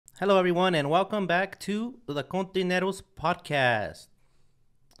Hello, everyone, and welcome back to the KONTAINEROZ podcast.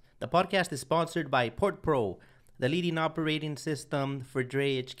 The podcast is sponsored by PortPro, the leading operating system for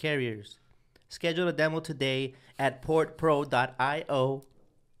drayage carriers. Schedule a demo today at portpro.io.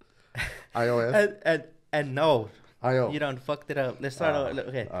 iOS? And no, IO. you done fucked it up. Let's start over.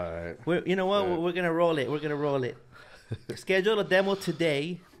 Okay. All right. You know what? Yeah. We're going to roll it. We're going to roll it. Schedule a demo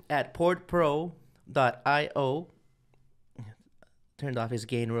today at portpro.io. Turned off his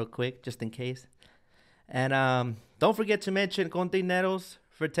gain real quick, just in case. And don't forget to mention Containeros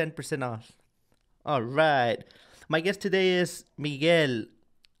for 10% off. All right. My guest today is Miguel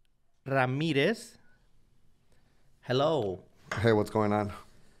Ramirez. Hello. Hey, what's going on?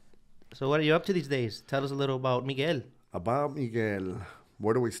 So what are you up to these days? Tell us a little about Miguel. About Miguel,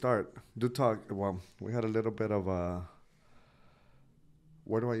 where do we start? Do talk. Well, we had a little bit of a.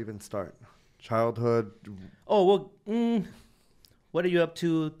 Where do I even start? Childhood. Oh, well, what are you up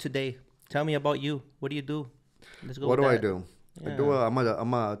to today? Tell me about you. What do you do? Let's go. What do with I that. do? Yeah.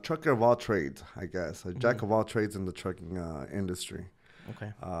 I'm a trucker of all trades, I guess. A jack of all trades in the trucking industry. Okay.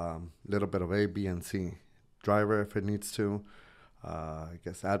 Little bit of A, B, and C. Driver if it needs to. I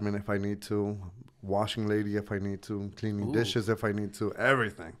guess admin if I need to. Washing lady if I need to. Cleaning Ooh. dishes if I need to.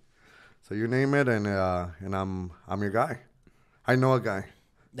 Everything. So you name it, and I'm your guy. I know a guy.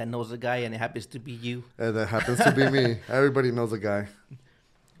 That knows a guy, and it happens to be you. That happens to be me. Everybody knows a guy.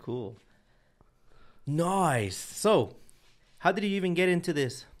 Cool. Nice. So, how did you even get into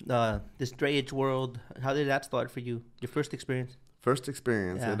this this drayage world? How did that start for you? Your first experience? First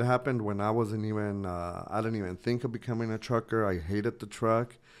experience. Yeah. It happened when I wasn't even, I didn't even think of becoming a trucker. I hated the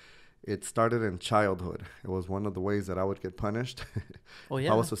truck. It started in childhood. It was one of the ways that I would get punished. Oh, If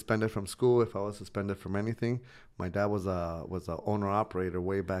yeah. I was suspended from school, if I was suspended from anything. My dad was a owner operator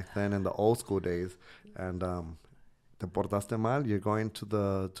way back then in the old school days, and te portaste mal, you're going to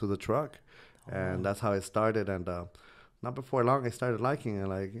the truck, and that's how it started. And not before long, I started liking it.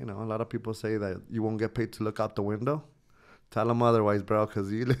 Like, you know, a lot of people say that you won't get paid to look out the window. Tell them otherwise, bro,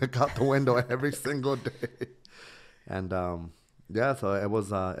 because you look out the window every single day. And yeah, so it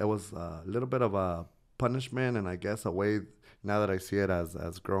was a little bit of a punishment, and I guess a way. Now that I see it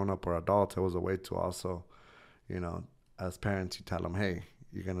as grown up or adults, it was a way to also, you know, as parents, you tell them, hey,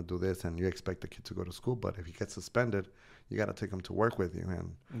 you're gonna do this, and you expect the kid to go to school, but if he gets suspended, you gotta take him to work with you,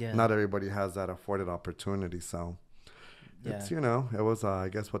 and Yeah. not everybody has that afforded opportunity. So it's, you know, it was I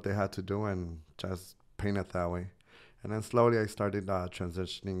guess what they had to do, and just paint it that way. And then slowly I started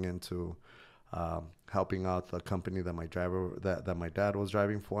transitioning into helping out the company that my dad was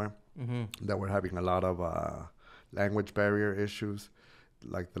driving for, that were having a lot of language barrier issues.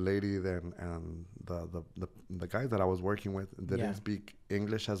 Like the lady then and the guy that I was working with didn't speak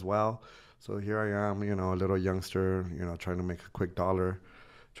English as well. So here I am, you know, a little youngster, you know, trying to make a quick dollar,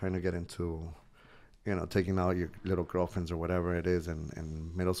 trying to get into, you know, taking out your little girlfriends or whatever it is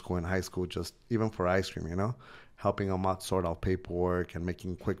in middle school and high school, just even for ice cream, you know, helping them out, sort out paperwork and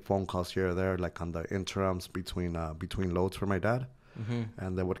making quick phone calls here or there, like on the interims between loads for my dad.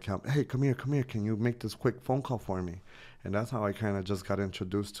 And they would come, hey, come here, can you make this quick phone call for me? And that's how I kind of just got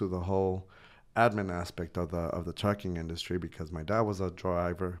introduced to the whole admin aspect of the trucking industry, because my dad was a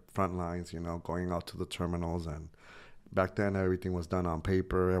driver, front lines, you know, going out to the terminals. And back then everything was done on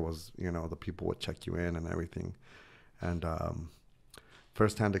paper. It was, you know, the people would check you in and everything. And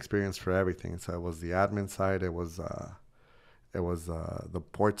first-hand experience for everything. So it was the admin side, it was the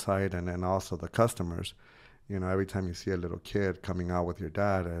port side, and then also the customers. You know, every time you see a little kid coming out with your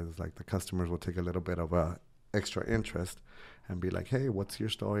dad, it's like the customers will take a little bit of extra interest and be like, hey, what's your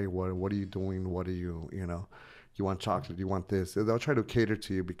story? What are you doing? What are you, you know, you want chocolate? You want this? They'll try to cater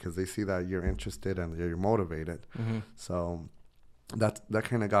to you because they see that you're interested and you're motivated. So that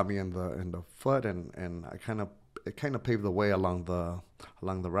kind of got me in the foot, and it kind of paved the way along the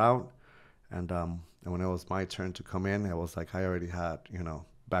route. And when it was my turn to come in, it was like I already had, you know,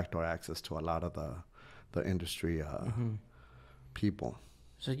 backdoor access to a lot of the industry people.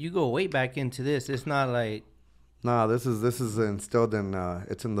 So you go way back into this. It's not like No, this is instilled in.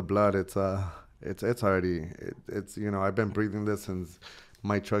 It's in the blood. It's already. It's you know, I've been breathing this since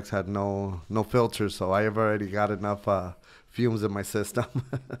my trucks had no filters, so I've already got enough fumes in my system.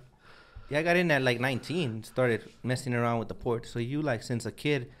 yeah. I got in at like 19. Started messing around with the port. So you like since a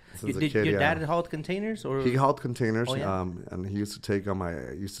kid. Your dad hauled containers, or He hauled containers, Oh, yeah? and he used to take them.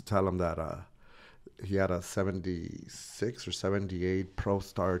 I used to tell him that he had a 76 or 78 Pro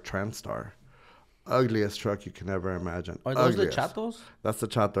Star Transstar. Ugliest truck you can ever imagine. Are those Ugliest. the Chatos? That's the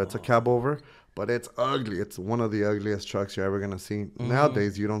Chato. It's a cab over, but it's ugly. It's one of the ugliest trucks you're ever going to see.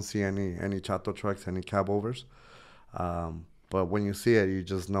 Nowadays, you don't see any Chato trucks, any cab overs. But when you see it, you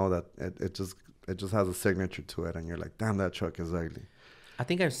just know that it just has a signature to it, and you're like, damn, that truck is ugly. I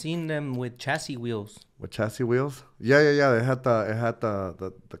think I've seen them with chassis wheels. With chassis wheels? Yeah. It had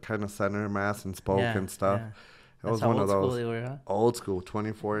the kind of center mass and spoke and stuff. Yeah. It was one of those. They were, huh? Old school,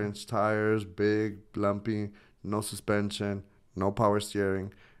 24-inch tires, big, lumpy, no suspension, no power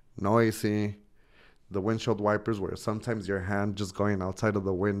steering, no AC. The windshield wipers were sometimes your hand just going outside of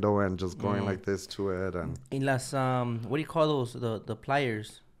the window and just going like this to it. And in las what do you call those? The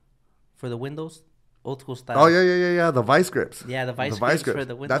pliers for the windows, old school style. Oh yeah. The vice grips. Yeah, the vice grips for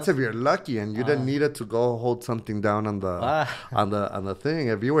the windows. That's if you're lucky and you didn't need it to go hold something down on the on the thing.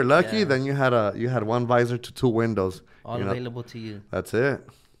 If you were lucky, then you had one visor to two windows. All available to you. That's it.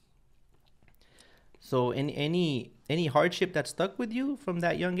 So any hardship that stuck with you from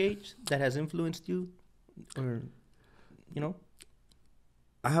that young age that has influenced you, or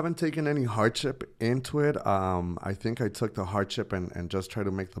I haven't taken any hardship into it. I think I took the hardship and just try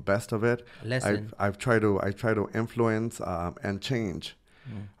to make the best of it. Lesson. I've tried to influence and change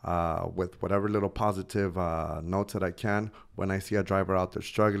with whatever little positive notes that I can. When I see a driver out there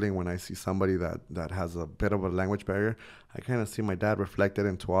struggling, when I see somebody that has a bit of a language barrier, I kind of see my dad reflected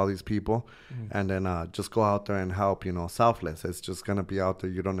into all these people, and then just go out there and help. Selfless. It's just gonna be out there.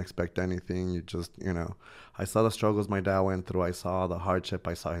 You don't expect anything. You just I saw the struggles my dad went through. I saw the hardship.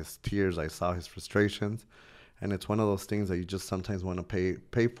 I saw his tears. I saw his frustrations, and it's one of those things that you just sometimes want to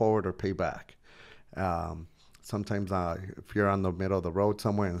pay forward or pay back. Sometimes if you're on the middle of the road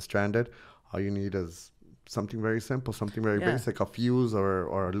somewhere and stranded, all you need is something very simple, something very basic, a fuse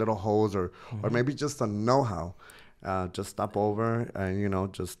or a little hose or maybe just a know-how. Just stop over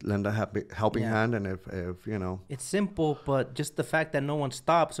and, just lend a helping hand. And if It's simple, but just the fact that no one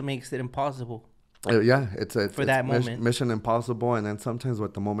stops makes it impossible. It's for that moment. Mission impossible. And then sometimes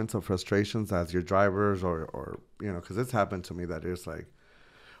with the moments of frustrations as your drivers or because it's happened to me that it's like,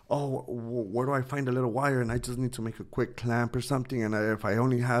 oh, where do I find a little wire? And I just need to make a quick clamp or something. And if I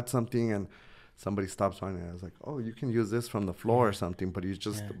only had something and somebody stops by and I was like, oh, you can use this from the floor or something. But you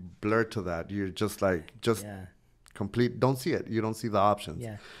just blur to that. You're just like, complete. Don't see it. You don't see the options.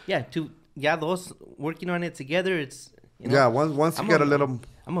 Those working on it together, it's... once you get a little...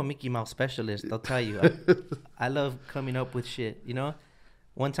 I'm a Mickey Mouse specialist, I'll tell you. I love coming up with shit,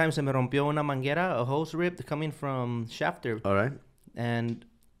 One time se me rompió una manguera, a hose ripped coming from Shafter. All right. And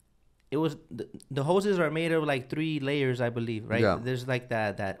it was the hoses are made of like 3 layers, I believe, right? Yeah. There's like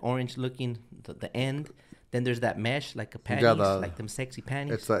that orange looking the end. Then there's that mesh, like a panties, like them sexy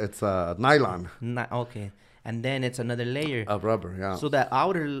panties. It's a nylon. Okay. And then it's another layer of rubber. Yeah. So that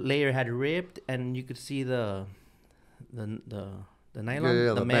outer layer had ripped, and you could see the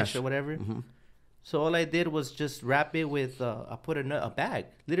nylon, the mesh or whatever. Mm-hmm. So all I did was just wrap it with I put a bag,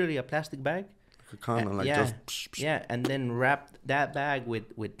 literally a plastic bag. And then wrapped that bag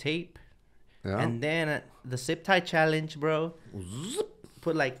with tape. Yeah. And then the zip tie challenge, bro.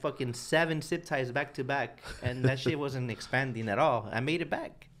 Put like fucking 7 zip ties back to back, and that shit wasn't expanding at all. I made it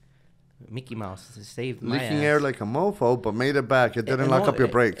back. Mickey Mouse saved my leaking air like a mofo, but made it back. It didn't lock up your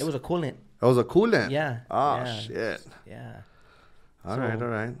brakes. It was a coolant. It was a coolant? Yeah. Oh, shit. Yeah. All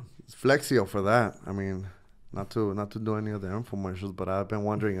right. It's Flexio for that. I mean, not to do any of the infomercials, but I've been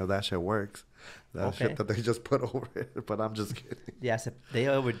wondering if that shit works. That shit that they just put over it, but I'm just kidding. Yeah, they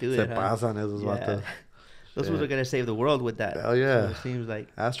overdo it. Pasan esos vatos. Those ones are going to save the world with that. Hell yeah. So it seems like.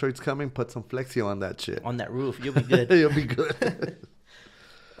 Asteroids coming, put some Flexio on that shit. On that roof. You'll be good. You'll be good.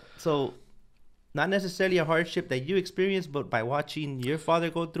 So, not necessarily a hardship that you experienced, but by watching your father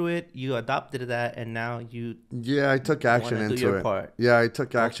go through it, you adopted that, and now you. Yeah, I took action into it. Part. Yeah, I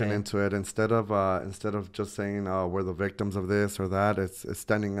took action into it instead of just saying, "Oh, we're the victims of this or that." It's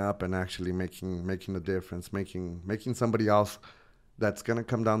standing up and actually making a difference, making somebody else that's gonna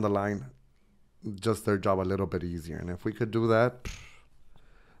come down the line just their job a little bit easier. And if we could do that,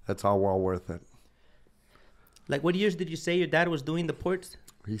 that's all well worth it. Like, what years did you say your dad was doing the ports?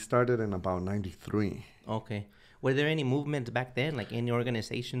 He started in about 93. Okay. Were there any movements back then, like any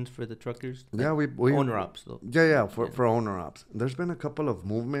organizations for the truckers? Yeah, we owner ops though. For owner ops. There's been a couple of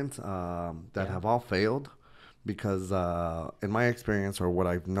movements that have all failed because in my experience or what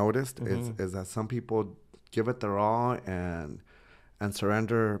I've noticed is that some people give it their all and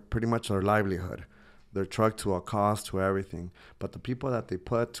surrender pretty much their livelihood, their truck to a cost, to everything. But the people that they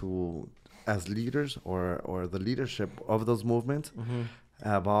put to as leaders or the leadership of those movements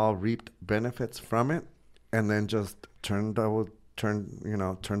have all reaped benefits from it, and then just turned away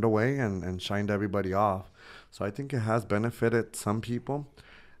and shined everybody off. So I think it has benefited some people.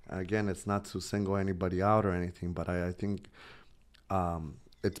 Again, it's not to single anybody out or anything, but I think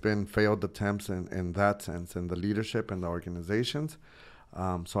it's been failed attempts in that sense, in the leadership and the organizations.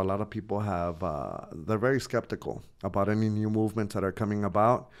 So a lot of people they're very skeptical about any new movements that are coming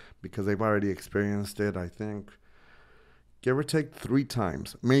about because they've already experienced it, I think, give or take 3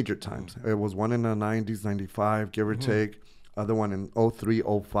 times, major times. It was one in the 90s, 95, give or take, other one in 03,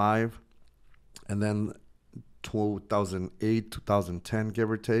 05, and then 2008, 2010, give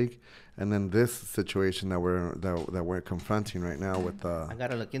or take. And then this situation that we're confronting right now with I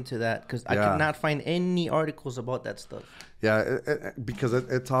gotta look into that because I could not find any articles about that stuff. Yeah, because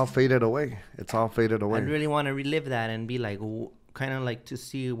it's all faded away. It's all faded away. I really want to relive that and be like, kind of like to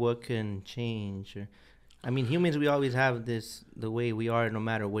see what can change. I mean, humans, we always have the way we are, no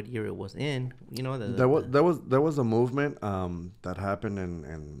matter what year it was in. You know, there was a movement that happened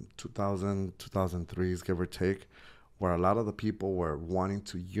in 2000, 2003s, give or take, where a lot of the people were wanting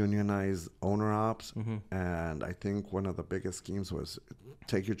to unionize owner ops. And I think one of the biggest schemes was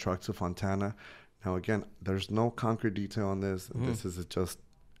take your truck to Fontana. Now, again, there's no concrete detail on this. This is just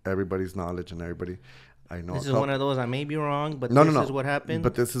everybody's knowledge and everybody. I know this is one of those, I may be wrong, but this is what happened?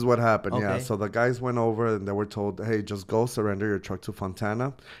 But this is what happened, okay. Yeah. So the guys went over and they were told, hey, just go surrender your truck to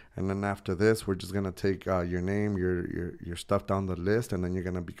Fontana. And then after this, we're just going to take your name, your stuff down the list, and then you're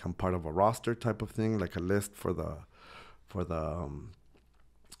going to become part of a roster type of thing, like a list for you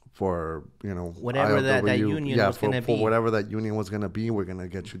know, whatever ILW, that union was going to be. For whatever that union was going to be, we're going to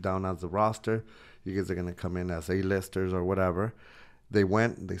get you down as the roster. You guys are going to come in as A-listers or whatever. They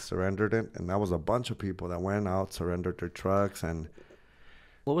went, they surrendered it, and that was a bunch of people that went out, surrendered their trucks. And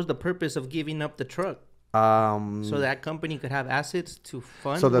what was the purpose of giving up the truck? So that company could have assets to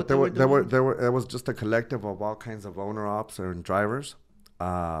fund. So that there were it was just a collective of all kinds of owner ops and drivers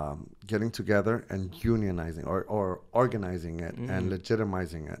getting together and unionizing or organizing it and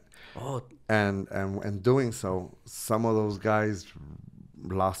legitimizing it. Oh, and doing so, some of those guys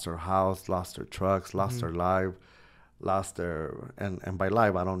lost their house, lost their trucks, lost their life, lost their and by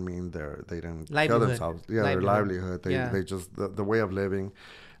life I don't mean they didn't kill themselves. Yeah, their livelihood. They just the way of living.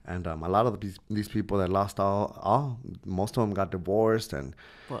 And a lot of these people that lost all most of them got divorced and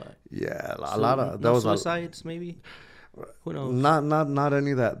yeah, a lot of there was suicides maybe. Who knows? Not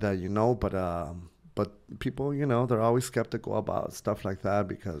any that you know, but people, you know, they're always skeptical about stuff like that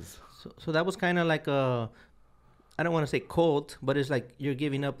because. So that was kind of like I don't want to say cult, but it's like you're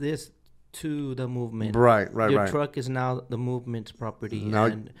giving up this to the movement. Right. Your truck is now the movement's property,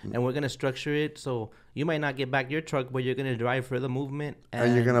 and we're gonna structure it so you might not get back your truck, but you're gonna drive for the movement,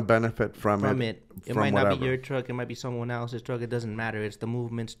 and you're gonna benefit from it. It might not be your truck, it might be someone else's truck. It doesn't matter. It's the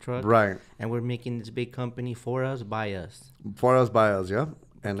movement's truck, right? And we're making this big company for us, by us. Yeah.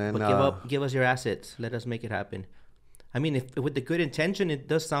 And then give us your assets. Let us make it happen. I mean, if with the good intention, it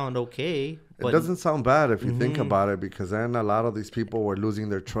does sound okay. But it doesn't sound bad if you think about it, because then a lot of these people were losing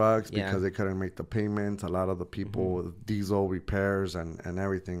their trucks because they couldn't make the payments. A lot of the people with diesel repairs and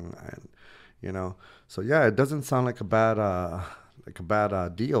everything, and you know, so yeah, it doesn't sound like a bad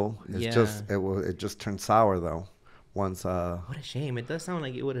deal. It's just it just turned sour though. Once what a shame. It does sound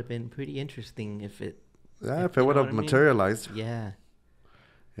like it would have been pretty interesting if it would have materialized. Yeah.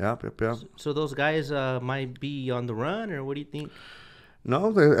 Yep. So those guys might be on the run, or what do you think?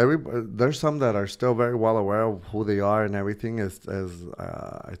 No, there's some that are still very well aware of who they are and everything. I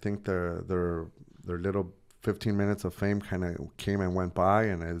think their little 15 minutes of fame kind of came and went by,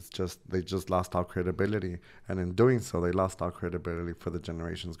 and they just lost all credibility, and in doing so, they lost all credibility for the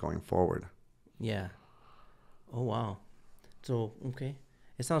generations going forward. Yeah. Oh wow. So okay,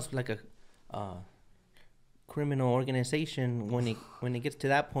 it sounds like a criminal organization when it gets to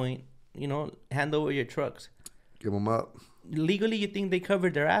that point. You know, hand over your trucks. Give them up. Legally, you think they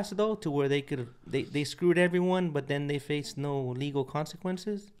covered their ass though, to where they screwed everyone, but then they faced no legal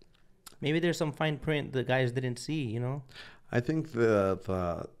consequences? Maybe there's some fine print the guys didn't see, you know? I think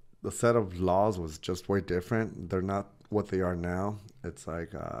the set of laws was just way different. They're not what they are now. It's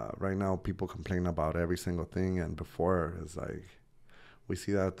like right now people complain about every single thing, and before it's like we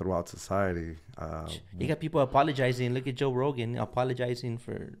see that throughout society. You got people apologizing. Look at Joe Rogan apologizing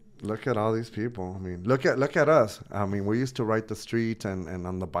for. Look at all these people. I mean, look at us. I mean, we used to ride the street and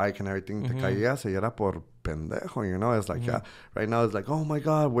on the bike and everything. Te caías y era por pendejo, you know? It's like, right now it's like, oh my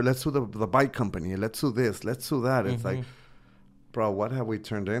God, well, let's sue the bike company. Let's sue this. Let's sue that. It's like, bro, what have we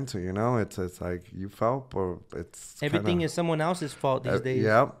turned into, you know? It's like, you felt, or it's everything is someone else's fault these days.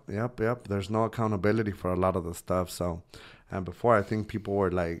 Yep. There's no accountability for a lot of the stuff. So, and before, I think people were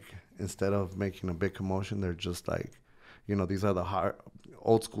like, instead of making a big commotion, they're just like, you know, these are the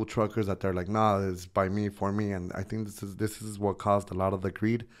old school truckers that they're like, nah, it's by me, for me. And I think this is what caused a lot of the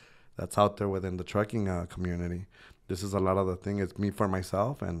greed that's out there within the trucking community. This is a lot of the thing. It's me for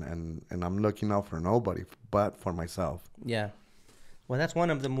myself, and I'm looking out for nobody but for myself. Yeah. Well, that's one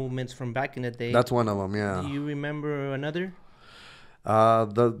of the movements from back in the day. That's one of them, yeah. Do you remember another?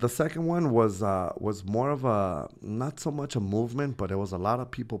 The second one was more of a, not so much a movement, but it was a lot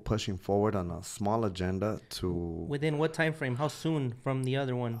of people pushing forward on a small agenda to. Within what time frame? How soon from the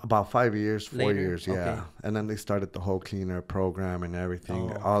other one? About 5 years, 4 Later? years, yeah. Okay. And then they started the whole cleaner program and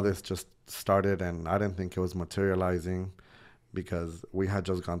everything. Oh, All okay. this just started, and I didn't think it was materializing because we had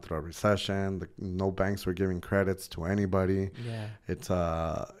just gone through a recession. No banks were giving credits to anybody. Yeah. It's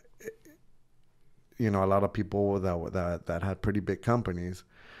you know, a lot of people that had pretty big companies,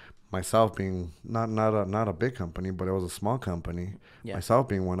 myself being not a big company, but it was a small company. Yeah. Myself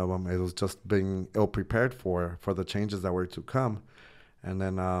being one of them, it was just being ill prepared for the changes that were to come. And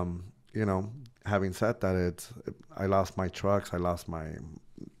then you know, having said that, I lost my trucks, I lost my,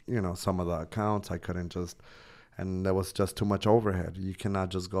 you know, some of the accounts. I couldn't just, and there was just too much overhead. You cannot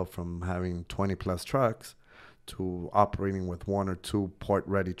just go from having 20 plus trucks to operating with 1 or 2 port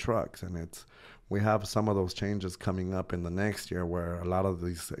ready trucks. And we have some of those changes coming up in the next year where a lot of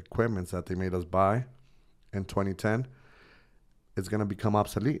these equipments that they made us buy in 2010 is going to become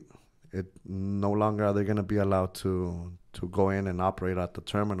obsolete. No longer are they going to be allowed to go in and operate at the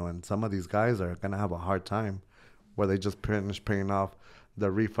terminal. And some of these guys are going to have a hard time where they just finish paying off the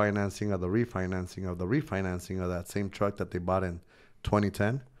refinancing of the refinancing of the refinancing of that same truck that they bought in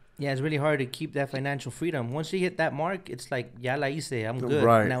 2010. Yeah, it's really hard to keep that financial freedom. Once you hit that mark, it's like, ya la hice, I'm good.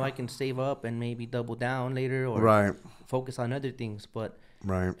 Right. Now I can save up and maybe double down later or Right. focus on other things. But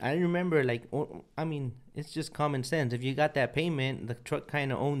Right. I remember, like, I mean, it's just common sense. If you got that payment, the truck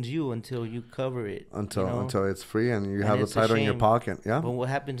kind of owns you until you cover it. Until it's free and you And have the it's a title in your shame. pocket. Yeah. But what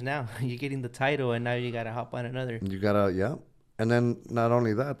happens now? You're getting the title, and now you got to hop on another. You gotta, yeah. And then not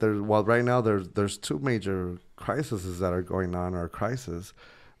only that, right now there's 2 major crises that are going on, or crises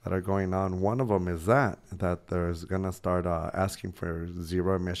that are going on. One of them is that there's gonna start asking for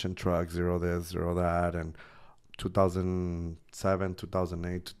zero emission trucks, zero this, zero that, and 2007,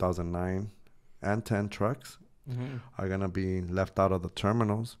 2008, 2009, and 10 trucks are gonna be left out of the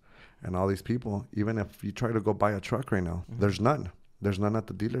terminals, and all these people, even if you try to go buy a truck right now, there's none. There's none at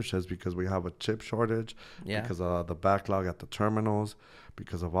the dealerships because we have a chip shortage, because of the backlog at the terminals,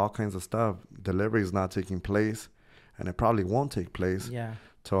 because of all kinds of stuff. Delivery is not taking place, and it probably won't take place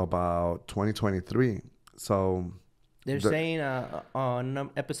till about 2023. So they're saying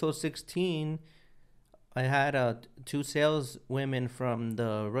on episode 16, I had 2 sales women from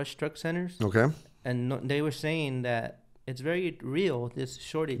the Rush Truck Centers. Okay. And they were saying that it's very real, this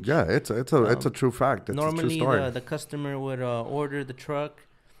shortage. Yeah, it's a true fact. It's normally, a true story. the customer would order the truck,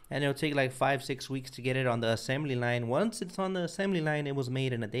 and it'll take like 5-6 weeks to get it on the assembly line. Once it's on the assembly line, it was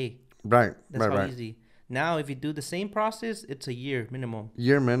made in a day. Right. That's how easy. Now, if you do the same process, it's a year minimum.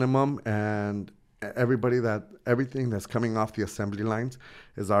 And everything that's coming off the assembly lines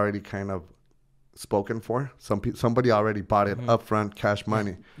is already kind of spoken for. Somebody already bought it upfront, cash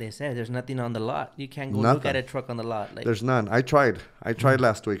money. They said there's nothing on the lot. You can't go look at a truck on the lot. Like, there's none. I tried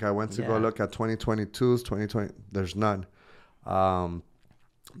last week. I went to go look at 2022's 2020. There's none.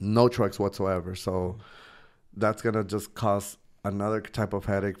 No trucks whatsoever. So that's gonna just cause another type of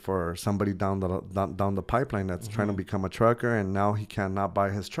headache for somebody down the pipeline that's trying to become a trucker, and now he cannot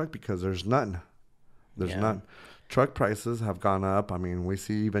buy his truck because there's none. There's none. Truck prices have gone up. I mean, we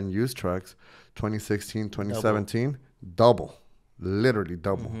see even used trucks, 2016, 2017, double. Literally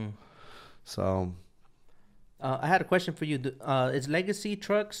double. So I had a question for you. Is legacy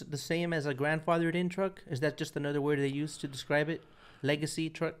trucks the same as a grandfathered in truck? Is that just another word they use to describe it? Legacy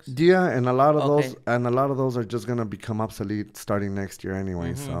trucks? Yeah, and a lot of those are just gonna become obsolete starting next year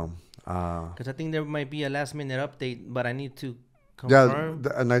anyway. So because I think there might be a last minute update, but I need to confirm.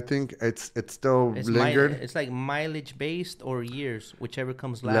 Yeah, and I think it's still lingered. It's like mileage based or years, whichever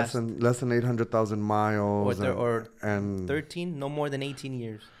comes last. Less than 800,000 miles, or and 13, no more than 18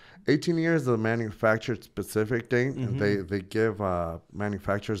 years. 18 years is the manufactured specific date. And they give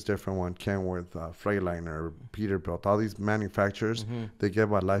manufacturers different one. Kenworth, Freightliner, Peterbilt, all these manufacturers, they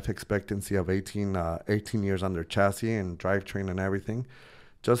give a life expectancy of 18 years under chassis and drivetrain and everything.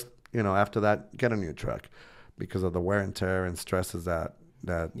 Just, after that, get a new truck because of the wear and tear and stresses that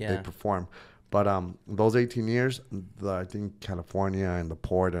they perform. But those 18 years, I think California and the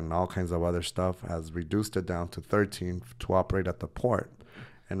port and all kinds of other stuff has reduced it down to 13 to operate at the port.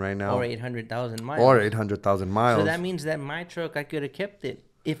 And right now, or 800,000 miles. So that means that my truck, I could have kept it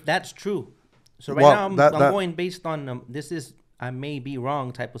if that's true. So now I'm going based on this is I may be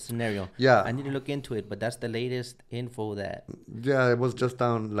wrong type of scenario. Yeah. I need to look into it, but that's the latest info that. Yeah, it was just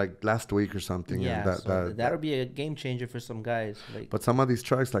down like last week or something. Yeah, and that'll be a game changer for some guys. Like, but some of these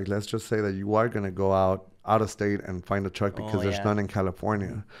trucks, like let's just say that you are gonna go out of state and find a truck because there's none in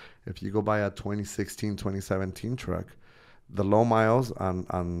California. If you go buy a 2016, 2017 truck, the low miles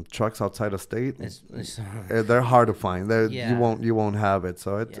on trucks outside of state, they're hard to find. You won't have it.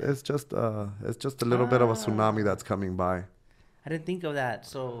 So it's just a little bit of a tsunami that's coming by. I didn't think of that.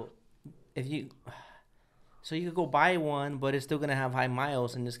 So you could go buy one, but it's still gonna have high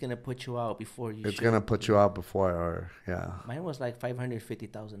miles, and it's gonna put you out before you. It's gonna put you out before, or yeah. Mine was like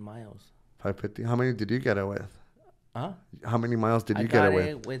 550,000 miles. 550. How many did you get it with? Huh? How many miles did you get it with?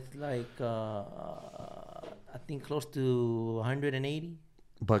 I got it with like I think close to 180.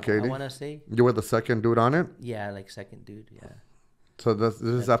 $180. I want to say. You were the second dude on it. Yeah, like second dude. Yeah. So this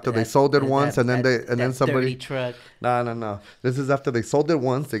is after they sold it once, and then somebody. Truck. No. This is after they sold it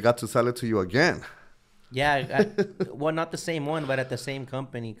once. They got to sell it to you again. Yeah, well, not the same one, but at the same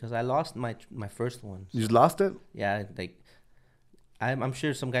company, because I lost my first one. So. You lost it? Yeah, like I'm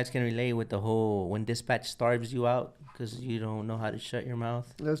sure some guys can relate with the whole when dispatch starves you out because you don't know how to shut your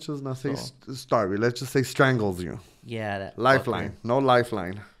mouth. Let's just not say starve you. Let's just say strangles you. Yeah, that lifeline. No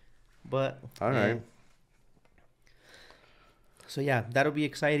lifeline. But all right. So yeah, that'll be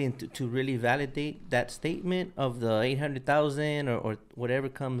exciting to really validate that statement of the 800,000 or whatever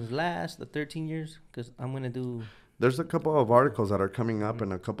comes last, the 13 years, because I'm gonna do. There's a couple of articles that are coming up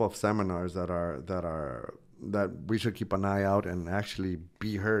and a couple of seminars that we should keep an eye out and actually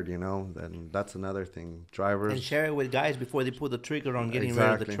be heard. And that's another thing. Drivers and share it with guys before they pull the trigger on getting rid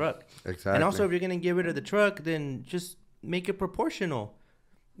of the truck. Exactly. And also, if you're gonna get rid of the truck, then just make it proportional.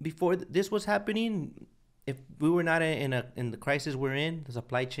 Before this was happening. If we were not in the crisis we're in, the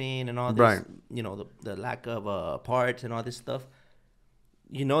supply chain and all this, right. The lack of parts and all this stuff,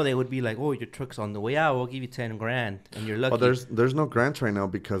 they would be like, oh, your truck's on the way out, we'll give you 10 grand, and you're lucky. Well, there's no grants right now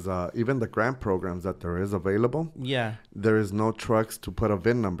because even the grant programs that there is available, there is no trucks to put a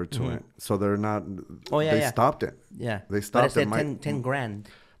VIN number to it, so they're not. Oh yeah, they stopped it. Yeah, they stopped it. 10 grand.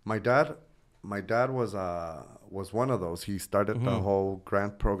 My dad was one of those. He started the whole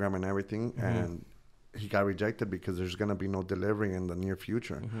grant program and everything, and he got rejected because there's going to be no delivery in the near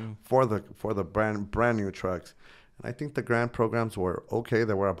future for the brand new trucks. And I think the grant programs were okay.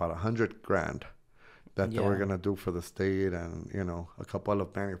 There were about 100 grand that they were going to do for the state, and a couple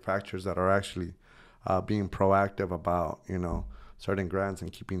of manufacturers that are actually being proactive about certain grants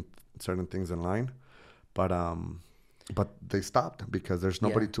and keeping certain things in line. But they stopped because there's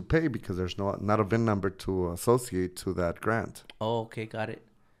nobody to pay because there's not a VIN number to associate to that grant. Oh, okay, got it.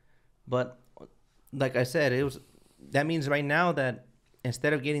 But like I said, that means right now that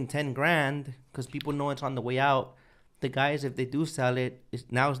instead of getting 10 grand, because people know it's on the way out, the guys, if they do sell it,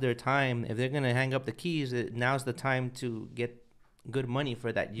 now's their time. If they're going to hang up the keys, now's the time to get good money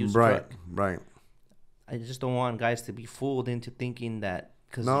for that used truck. Right. I just don't want guys to be fooled into thinking that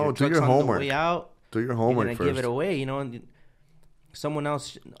because your truck's on homework. The way out, do your homework you're going to give it away. Someone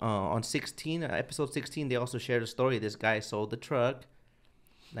else on episode 16, they also shared a story. This guy sold the truck,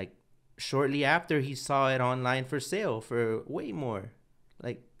 like, shortly after he saw it online for sale for way more.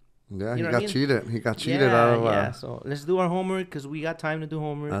 Like, he got cheated. He got cheated out of. Yeah. So let's do our homework because we got time to do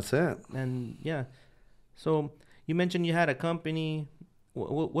homework. That's it. And so you mentioned you had a company.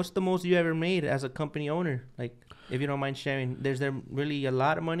 What's the most you ever made as a company owner? Like, if you don't mind sharing, there's there really a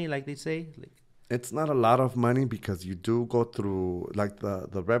lot of money, like they say? Like, it's not a lot of money because you do go through, like,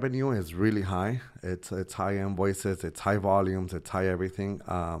 the revenue is really high. It's high invoices, it's high volumes, it's high everything.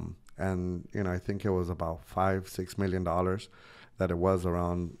 And I think it was about $5-6 million that it was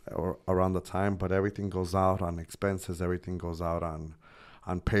around the time. But everything goes out on expenses. Everything goes out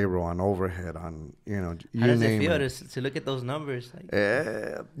on payroll, on overhead, on How does it feel to look at those numbers?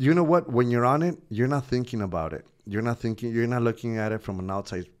 You know what? When you're on it, you're not thinking about it. You're not looking at it from an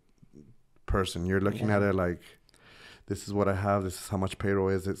outside person. You're looking at it like, this is what I have. This is how much payroll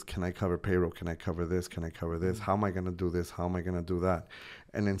is it. Can I cover payroll? Can I cover this? Can I cover this? How am I going to do this? How am I going to do that?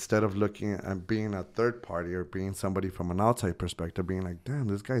 And instead of looking at being a third party or being somebody from an outside perspective, being like, damn,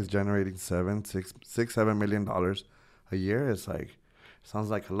 this guy's generating $7 million a year. It's like, sounds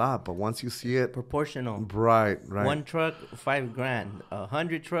like a lot. But once you see it. Proportional. Right. One truck, $5 grand.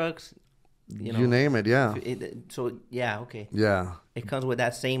 100 trucks. You name it, yeah. Okay. Yeah. It comes with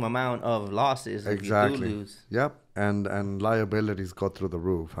that same amount of losses. Exactly. If you do lose. Yep. And liabilities go through the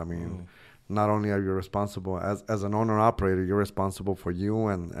roof. I mean, not only are you responsible as an owner operator, you're responsible for you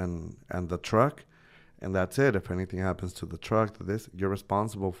and the truck, and that's it. If anything happens to the truck, you're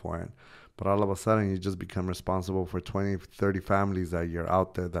responsible for it. But all of a sudden, you just become responsible for 20, 30 families that you're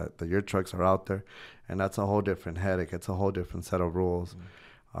out there, that your trucks are out there. And that's a whole different headache. It's a whole different set of rules.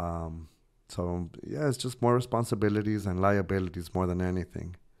 So, yeah, it's just more responsibilities and liabilities more than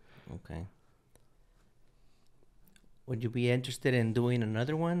anything. Okay. Would you be interested in doing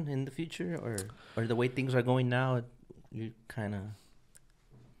another one in the future? Or the way things are going now, you kind of...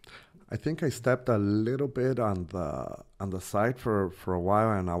 I think I stepped a little bit on the side for a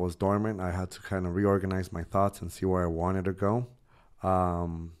while, and I was dormant. I had to kind of reorganize my thoughts and see where I wanted to go.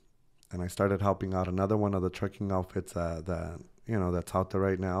 And I started helping out another one of the trucking outfits that's out there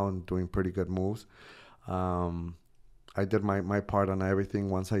right now and doing pretty good moves. I did my part on everything.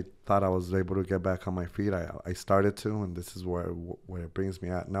 Once I thought I was able to get back on my feet, I started to, and this is where it brings me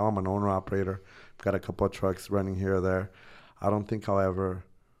at. Now I'm an owner-operator. I've got a couple of trucks running here or there. I don't think I'll ever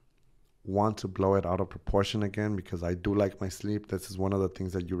want to blow it out of proportion again, because I do like my sleep. This is one of the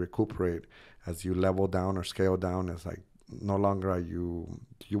things that you recuperate as you level down or scale down. It's like no longer are you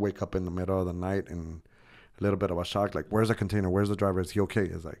wake up in the middle of the night and a little bit of a shock, like, where's the container? Where's the driver? Is he okay?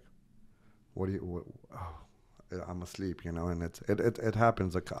 It's like, I'm asleep, and it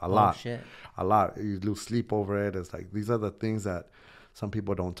happens a lot. Shit. A lot. You lose sleep over it. It's like, these are the things that some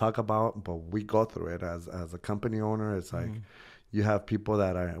people don't talk about, but we go through it as a company owner. It's like, you have people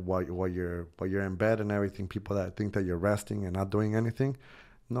that are while you're in bed and everything, people that think that you're resting and not doing anything.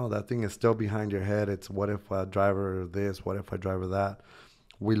 No, that thing is still behind your head. It's, what if a driver this? What if a driver that?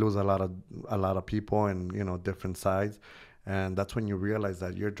 We lose a lot of people and different sides, and that's when you realize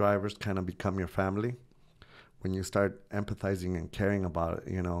that your drivers kind of become your family. When you start empathizing and caring about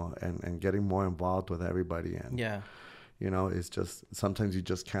it, and getting more involved with everybody, and it's just, sometimes you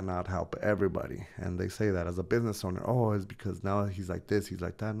just cannot help everybody. And they say that as a business owner, it's because now he's like this, he's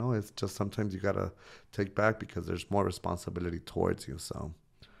like that. No, it's just sometimes you got to take back because there's more responsibility towards you. So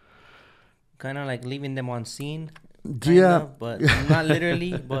kind of like leaving them on scene. Yeah. But not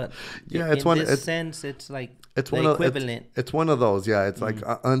literally, but yeah, it's like it's the equivalent. It's one of those. Yeah, it's like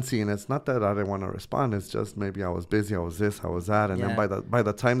unseen. It's not that I didn't want to respond. It's just maybe I was busy. I was this. I was that. And then by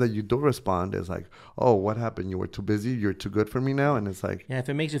the time that you do respond, it's like, oh, what happened? You were too busy. You're too good for me now. And it's like, yeah, if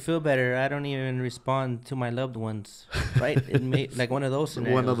it makes you feel better, I don't even respond to my loved ones. Right? It may, like one of those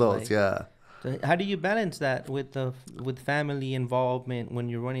scenarios. One of those. Like, Yeah. So how do you balance that with family involvement when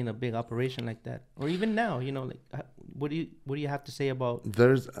you're running a big operation like that, or even now? What do you have to say about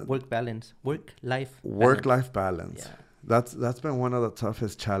work-life balance? Work-life balance. Yeah. That's been one of the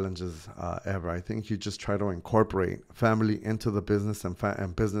toughest challenges ever. I think you just try to incorporate family into the business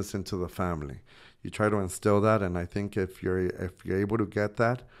and business into the family. You try to instill that, and I think if you're able to get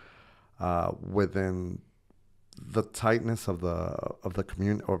that within the tightness of the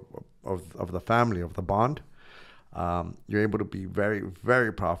community or of the family, of the bond, you're able to be very,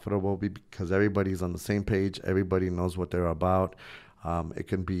 very profitable because everybody's on the same page. Everybody knows what they're about. It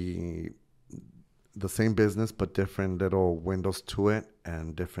can be the same business, but different little windows to it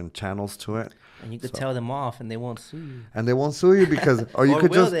and different channels to it. And you could tell them off, and they won't sue you. And they won't sue you because, or you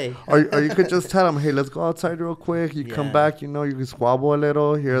could just, they? or you could just tell them, hey, let's go outside real quick. You come back, you can squabble a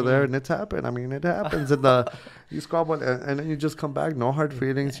little here or there, and it's happened. I mean, it happens. You squabble, and then you just come back, no hard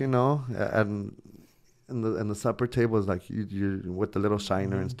feelings, and in the supper table is like you with the little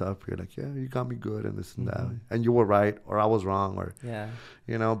shiner and stuff. You're like, yeah, you got me good, and this and that, and you were right, or I was wrong, or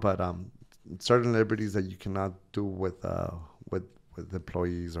but certain liberties that you cannot do with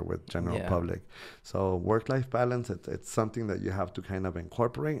employees or with general public. So work-life balance, it's something that you have to kind of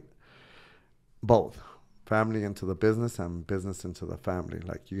incorporate both family into the business and business into the family.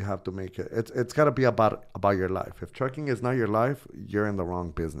 Like, you have to make it, it's got to be about your life. If trucking is not your life, you're in the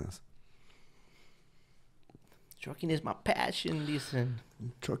wrong business. Trucking is my passion, listen.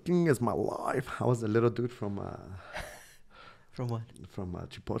 Trucking is my life. I was a little dude from From what? From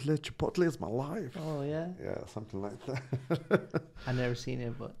Chipotle. Chipotle is my life. Oh, yeah? Yeah, something like that. I've never seen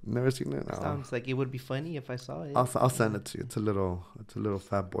it, but... Never seen it? No. Sounds like it would be funny if I saw it. I'll send it to you. It's a little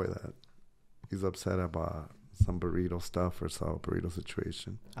fat boy that he's upset about some burrito stuff or some burrito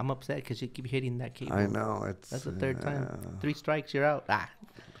situation. I'm upset because you keep hitting that cable. I know. That's the third time. 3 strikes, you're out.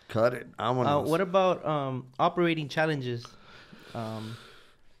 Cut it. What about operating challenges?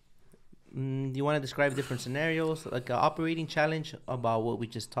 Do you want to describe different scenarios, like an operating challenge about what we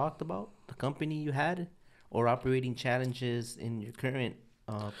just talked about, the company you had, or operating challenges in your current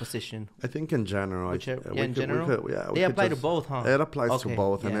position? I think in general. In general? They apply to both, huh? It applies to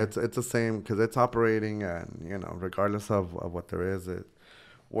both, and it's the same because it's operating, and regardless of what there is,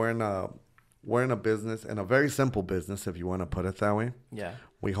 we're in we're in a business, in a very simple business, if you want to put it that way. Yeah.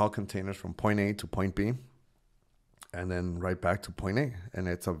 We haul containers from point A to point B and then right back to point A. And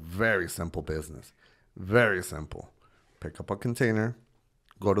it's a very simple business. Very simple. Pick up a container,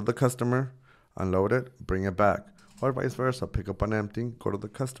 go to the customer, unload it, bring it back. Or vice versa. Pick up an empty, go to the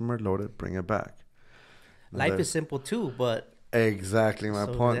customer, load it, bring it back. Life is simple too, but... Exactly my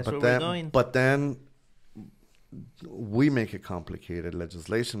point. But then we make it complicated.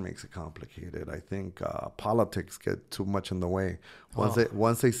 Legislation makes it complicated. I think politics get too much in the way.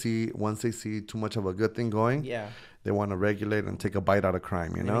 Once they see too much of a good thing going, they want to regulate and take a bite out of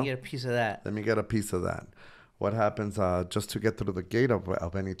crime. You know, let me get a piece of that. Let me get a piece of that. What happens just to get through the gate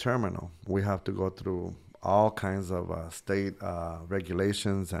of any terminal? We have to go through all kinds of state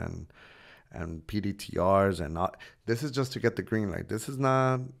regulations and PDTRs and all. This is just to get the green light. This is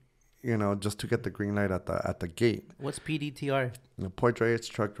not, just to get the green light at the gate. What's PDTR? The Port Drayage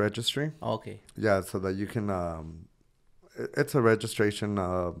Truck Registry. Oh, okay. Yeah, so that you can. It's a registration.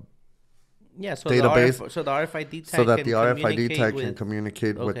 So database. The RFID tag. So that the RFID tag can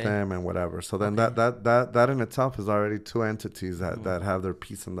communicate with them and whatever. So then that in itself is already two entities that have their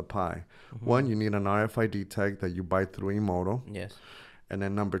piece in the pie. Mm-hmm. One, you need an RFID tag that you buy through eMoto. Yes. And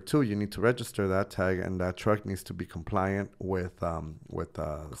then number two, you need to register that tag, and that truck needs to be compliant with CARB.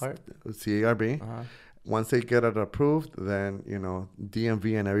 Uh-huh. Once they get it approved, then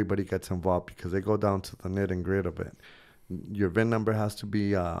DMV and everybody gets involved because they go down to the nit and grit of it. Your VIN number has to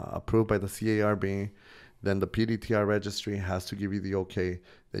be approved by the CARB. Then the PDTR registry has to give you the okay.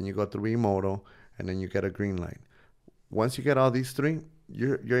 Then you go through eMoto, and then you get a green light. Once you get all these three,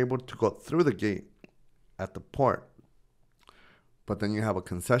 you're able to go through the gate at the port. But then you have a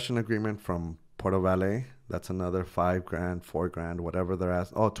concession agreement from Port of LA. That's another $5,000, $4,000, whatever they're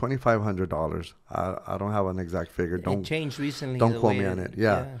asking. Oh, $2,500. I don't have an exact figure. It changed recently. Don't quote me on it.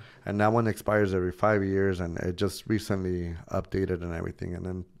 Yeah. And that one expires every 5 years, and it just recently updated and everything. And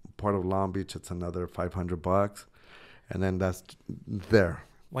then Port of Long Beach, it's another $500, and then that's there.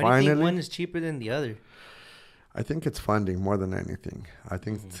 Why do you think one is cheaper than the other? I think it's funding more than anything. I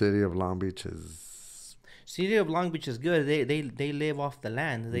think the City of Long Beach is. City of Long Beach is good. They live off the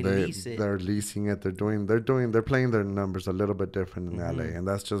land. They lease it. They're leasing it. They're playing their numbers a little bit different in LA, and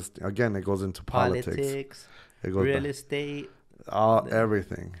that's just, again, it goes into politics. It goes real estate.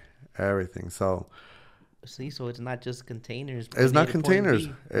 Everything. So it's not just containers. It's not containers.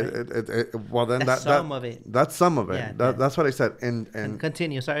 Well, then that's some of it. That's some of it. Yeah, that's what I said. And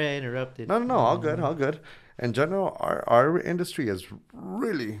continue. Sorry, I interrupted. No. All good. In general, our industry is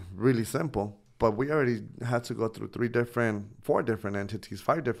really, really simple. But we already had to go through 4 different entities,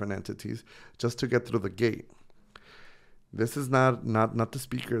 5 different entities just to get through the gate. This is not the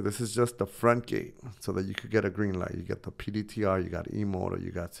speaker. This is just the front gate so that you could get a green light. You get the PDTR, you got eMoto,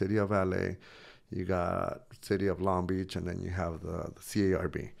 you got City of LA, you got City of Long Beach, and then you have the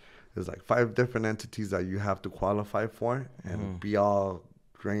CARB. There's like 5 different entities that you have to qualify for and be all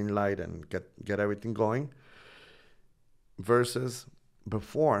green light and get everything going. Versus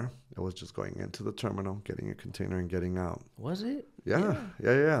before, it was just going into the terminal, getting a container, and getting out. Was it? Yeah.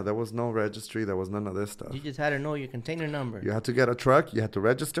 There was no registry. There was none of this stuff. You just had to know your container number. You had to get a truck. You had to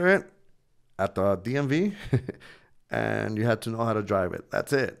register it at the DMV, and you had to know how to drive it.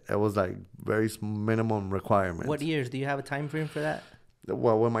 That's it. It was like very minimum requirements. What years? Do you have a time frame for that?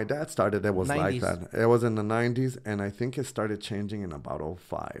 Well, when my dad started, it was 90s. like that. It was in the 90s, and I think it started changing in about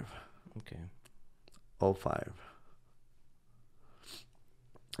 05. Okay. 05.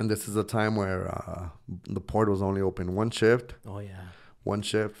 And this is a time where the port was only open one shift. Oh, yeah. One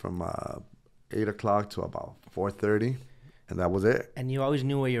shift from 8 o'clock to about 4:30, and that was it. And you always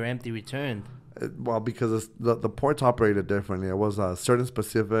knew where your empty returned. Well, because the ports operated differently. It was certain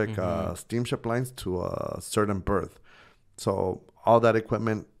specific steamship lines to a certain berth. So all that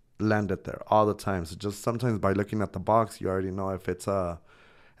equipment landed there all the time. So just sometimes by looking at the box, you already know if it's a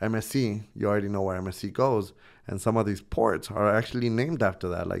MSC, you already know where MSC goes. And some of these ports are actually named after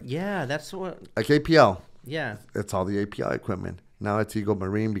that. That's what... Like APL. Yeah. It's all the APL equipment. Now it's Eagle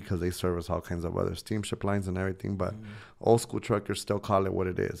Marine because they service all kinds of other steamship lines and everything. But old school truckers still call it what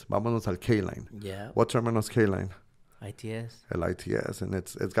it is. Vámonos al K-Line. Yeah. What terminal's K-Line? ITS. El ITS. And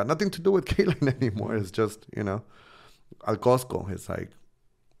it's got nothing to do with K-Line anymore. It's just, Al Costco. It's like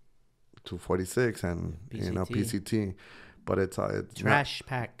 246 and, PCT. But it's trash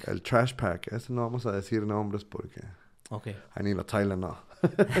pack. El trash pack. Eso no vamos a decir nombres porque I need a Tylenol.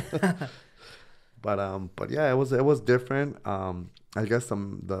 But yeah, it was different. I guess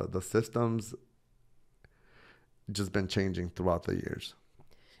the systems just been changing throughout the years.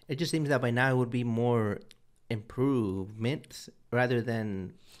 It just seems that by now it would be more improvements rather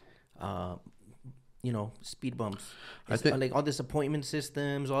than speed bumps. I think like all this appointment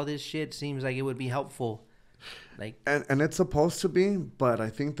systems, all this shit seems like it would be helpful. Like, and it's supposed to be, but I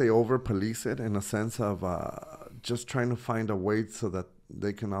think they over police it in a sense of just trying to find a way so that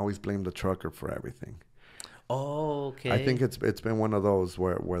they can always blame the trucker for everything. oh, okay. I think it's been one of those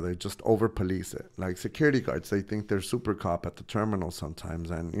where they just over police it. Like security guards, they think they're super cop at the terminal sometimes,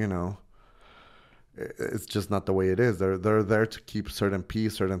 and it's just not the way it is. They're there to keep certain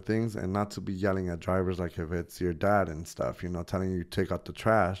peace, certain things, and not to be yelling at drivers like if it's your dad and stuff, telling you to take out the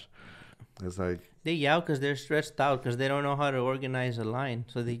trash. It's like they yell because they're stressed out because they don't know how to organize a line,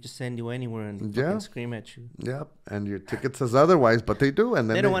 so they just send you anywhere and fucking scream at you. Yep, and your ticket says otherwise, but they do, and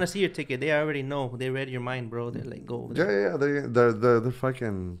then they don't want to see your ticket. They already know. They read your mind, bro. They're like, go over there. Yeah. They're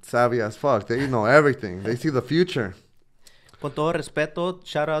fucking savvy as fuck. They know everything. They see the future. Con todo respeto,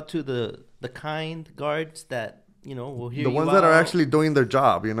 shout out to the kind guards that will hear you out. The ones that are actually doing their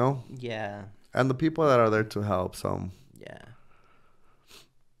job, Yeah. And the people that are there to help. So.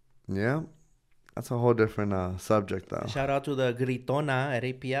 Yeah. That's a whole different subject, though. Shout out to the Gritona at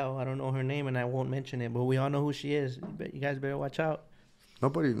APL. I don't know her name, and I won't mention it, but we all know who she is. You guys better watch out.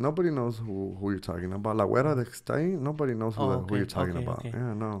 Nobody knows who you're talking about. La güera de que está ahí, nobody knows who you're talking about. Okay.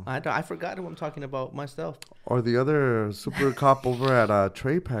 Yeah, no. I forgot who I'm talking about myself. Or the other super cop over at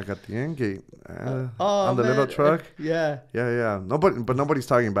Trey Pack at the end gate. On the little truck. Yeah. Nobody's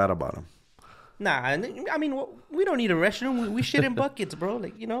talking bad about him. Nah, I mean, we don't need a restroom. We shit in buckets, bro.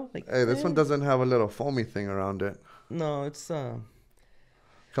 Hey, this one doesn't have a little foamy thing around it. No, it's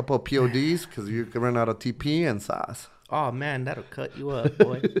couple of PODs because you can run out of TP and sauce. Oh man, that'll cut you up,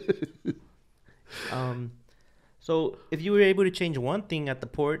 boy. So if you were able to change one thing at the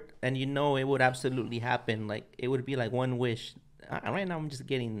port, and it would absolutely happen, like it would be like one wish. Right now, I'm just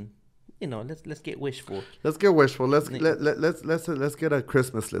getting. Let's get wishful. Let's get wishful. Let's get a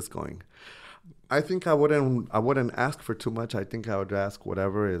Christmas list going. I think I wouldn't ask for too much. I think I would ask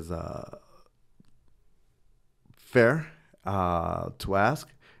whatever is fair to ask.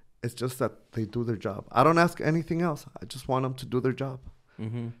 It's just that they do their job. I don't ask anything else. I just want them to do their job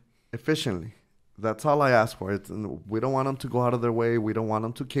efficiently. That's all I ask for. We don't want them to go out of their way. We don't want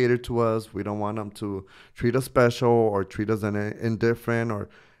them to cater to us. We don't want them to treat us special or treat us indifferent or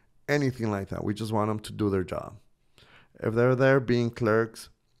anything like that. We just want them to do their job. If they're there being clerks,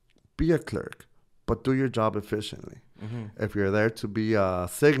 be a clerk, but do your job efficiently. If you're there to be a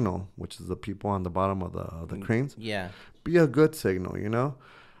signal, which is the people on the bottom of the cranes, be a good signal,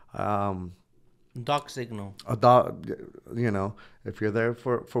 Dock signal. A dog, if you're there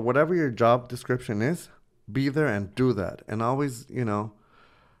for whatever your job description is, be there and do that. And always, for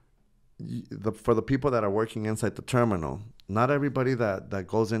the people that are working inside the terminal, not everybody that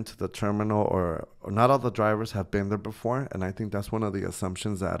goes into the terminal or not all the drivers have been there before. And I think that's one of the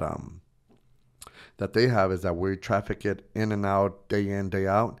assumptions that they have is that we traffic it in and out, day in, day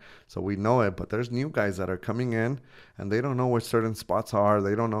out. So we know it, but there's new guys that are coming in and they don't know where certain spots are.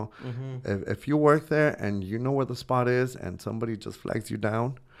 They don't know. If you work there and you know where the spot is and somebody just flags you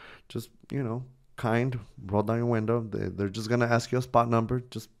down, just, roll down your window. They're just going to ask you a spot number.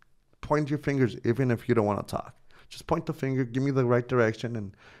 Just point your fingers, even if you don't want to talk. Just point the finger, give me the right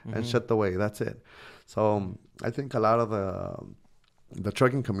direction and shut the way. That's it. So I think a lot of the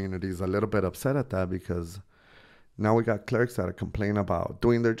trucking community is a little bit upset at that because now we got clerks that are complaining about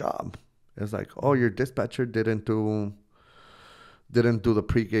doing their job. It's like, oh, your dispatcher didn't do the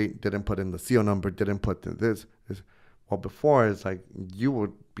pre-gate, didn't put in the CO number, didn't put in this. Well, before it's like you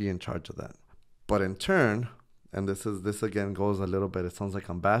would be in charge of that. But in turn, and this again goes a little bit, it sounds like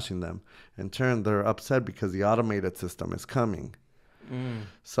I'm bashing them. In turn, they're upset because the automated system is coming.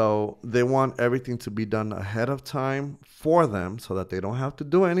 So they want everything to be done ahead of time for them so that they don't have to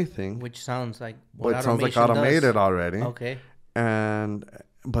do anything. Which sounds like automated already. Okay. And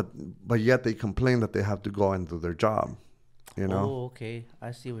but yet they complain that they have to go and do their job. Oh, okay.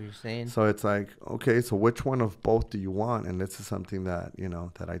 I see what you're saying. So it's like, okay, so which one of both do you want? And this is something that,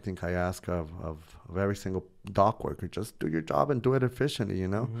 that I think I ask of every single dock worker. Just do your job and do it efficiently,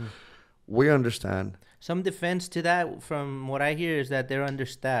 We understand. Some defense to that, from what I hear, is that they're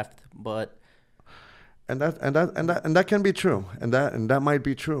understaffed, but and that can be true, and that might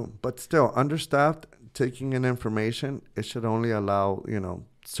be true, but still, understaffed, taking in information, it should only allow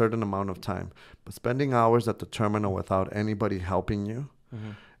certain amount of time. But spending hours at the terminal without anybody helping you,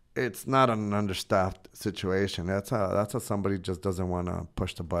 it's not an understaffed situation. That's how somebody just doesn't want to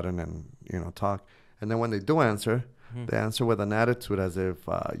push the button and talk. And then when they do answer. They answer with an attitude as if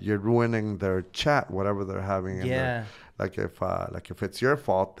you're ruining their chat, whatever they're having. Like if it's your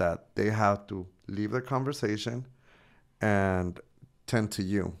fault that they have to leave their conversation and tend to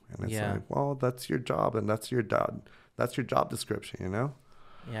you. And it's like, well, that's your job and that's your job description, you know?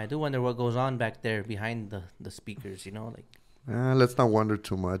 Yeah, I do wonder what goes on back there behind the speakers, you know, like. Let's not wonder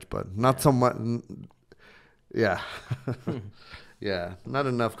too much, but not so much. Yeah. Yeah, not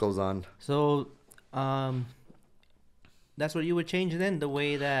enough goes on. So, that's what you would change then, the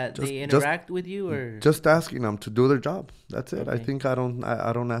way that they interact with you, or just asking them to do their job. That's it. Okay. I think I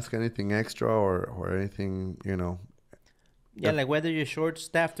don't ask anything extra or anything, you know. Yeah, like whether you're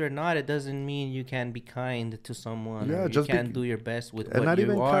short-staffed or not, it doesn't mean you can't be kind to someone. Yeah, you can't do your best with what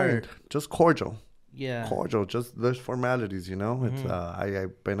you are. Kind, just cordial. Yeah, cordial. Just there's formalities, you know. It's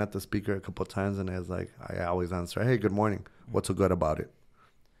I've been at the speaker a couple of times, and it's like I always answer, "Hey, good morning. What's so good about it?"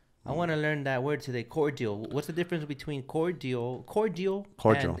 I want to learn that word today, cordial. What's the difference between cordial,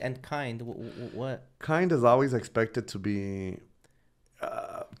 and kind? What? Kind is always expected to be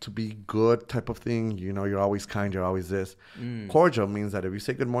good type of thing. You know, you're always kind. You're always this. Cordial means that if you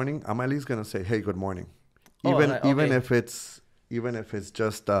say good morning, I'm at least gonna say, "Hey, good morning," even if it's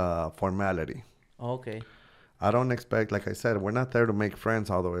just formality. Okay. I don't expect, like I said, we're not there to make friends,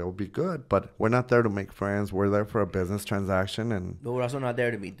 although it will be good, but we're not there to make friends. We're there for a business transaction. But we're also not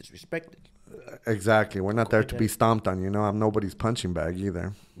there to be disrespected. Exactly. We're not there to be stomped on, you know. I'm nobody's punching bag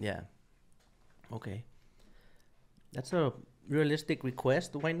either. Yeah. Okay. That's a realistic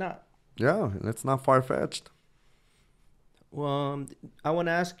request. Why not? Yeah, and it's not far-fetched. Well, I want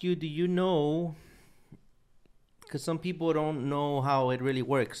to ask you, do you know, because some people don't know how it really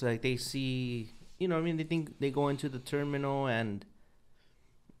works. Like they see... You know, I mean, they think they go into the terminal and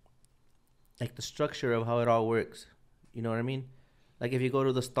like the structure of how it all works. You know what I mean? Like if you go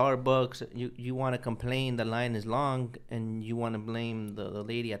to the Starbucks, you want to complain the line is long and you want to blame the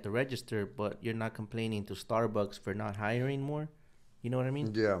lady at the register, but you're not complaining to Starbucks for not hiring more. You know what I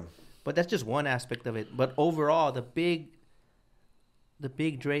mean? Yeah. But that's just one aspect of it. But overall, the big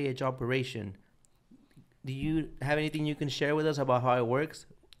drayage operation, do you have anything you can share with us about how it works?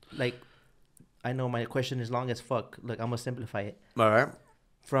 Like, I know my question is long as fuck. Look, I'm going to simplify it. All right.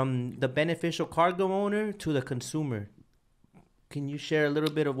 From the beneficial cargo owner to the consumer, can you share a little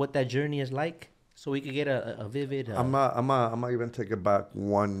bit of what that journey is like so we could get a vivid... I'm gonna even take it back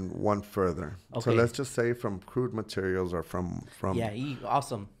one further. Okay. So let's just say from crude materials or from Yeah,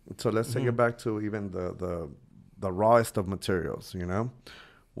 awesome. So let's take it back to even the rawest of materials, you know?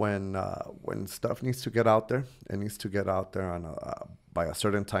 When stuff needs to get out there, it needs to get out there on by a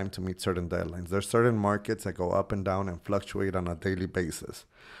certain time to meet certain deadlines. There's certain markets that go up and down and fluctuate on a daily basis.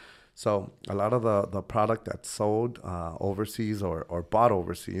 So a lot of the product that's sold overseas or bought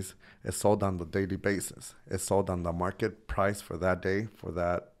overseas is sold on the daily basis. It's sold on the market price for that day,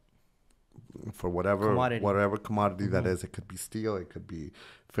 for whatever commodity that is. It could be steel, it could be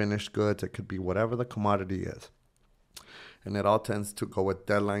finished goods, it could be whatever the commodity is. And it all tends to go with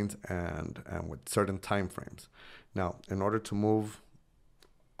deadlines and with certain time frames. Now, in order to move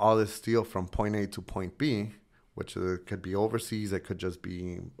all this steel from point A to point B, which could be overseas, it could just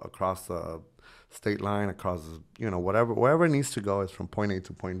be across the state line, across, you know, wherever it needs to go is from point A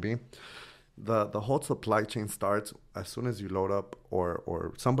to point B. The whole supply chain starts as soon as you load up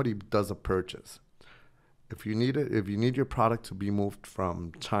or somebody does a purchase. If you need your product to be moved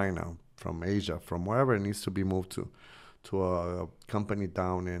from China, from Asia, from wherever it needs to be moved to a company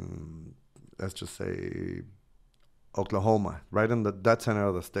down in, let's just say, Oklahoma, right in the dead center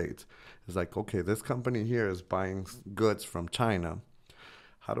of the state. It's like, okay, this company here is buying goods from China.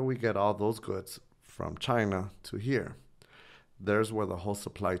 How do we get all those goods from China to here? There's where the whole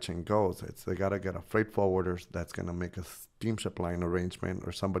supply chain goes. They got to get a freight forwarder that's going to make a steamship line arrangement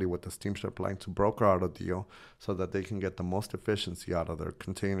or somebody with a steamship line to broker out a deal so that they can get the most efficiency out of their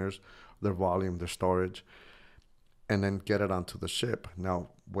containers, their volume, their storage, and then get it onto the ship. Now,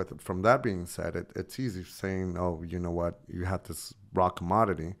 from that being said, it's easy saying, oh, you know what, you had this raw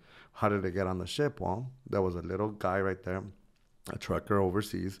commodity. How did it get on the ship? Well, there was a little guy right there, a trucker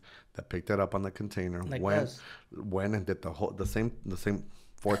overseas, that picked it up on the container, like went and did the same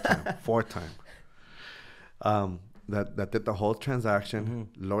fourth time. That did the whole transaction,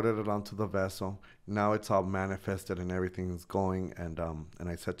 loaded it onto the vessel. Now it's all manifested and everything's going. And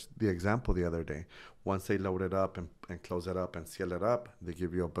I set the example the other day. Once they load it up and close it up and seal it up, they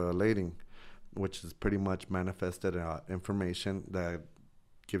give you a bill of lading, which is pretty much manifested information that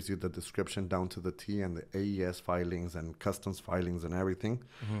gives you the description down to the T and the AES filings and customs filings and everything,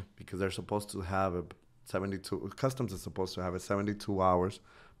 because they're supposed to have customs is supposed to have it 72 hours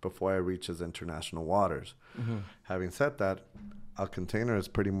before it reaches international waters. Having said that, a container is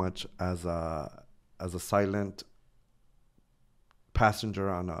pretty much as a silent passenger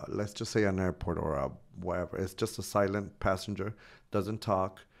on a, let's just say an airport or a whatever. It's just a silent passenger, doesn't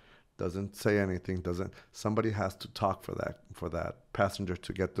talk, doesn't say anything, somebody has to talk for that passenger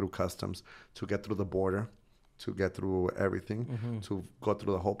to get through customs, to get through the border, to get through everything, to go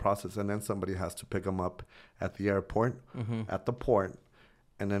through the whole process, and then somebody has to pick them up at the airport, at the port,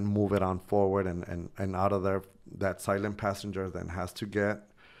 and then move it on forward, and out of there, that silent passenger then has to get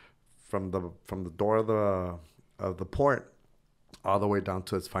from the door of the port all the way down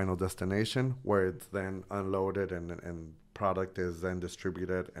to its final destination, where it's then unloaded and product is then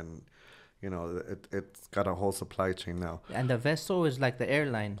distributed, and it's got a whole supply chain now. And the vessel is like the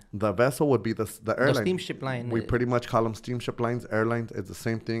airline. The vessel would be the airline. The steamship line. We pretty much call them steamship lines. Airlines, it's the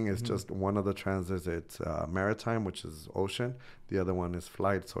same thing. It's just one of the transits. It's maritime, which is ocean. The other one is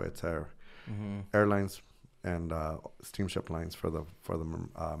flight, so it's air. Airlines and steamship lines for the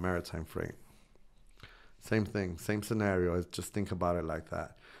maritime freight. Same thing, same scenario. Just think about it like that.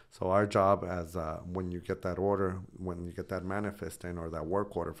 So our job as when you get that order, when you get that manifest in or that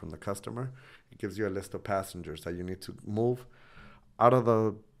work order from the customer, it gives you a list of passengers that you need to move out of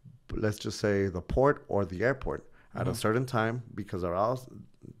the, let's just say, the port or the airport at a certain time, because or else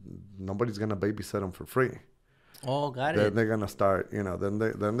nobody's gonna babysit them for free. Oh, got Then it. they're gonna start, then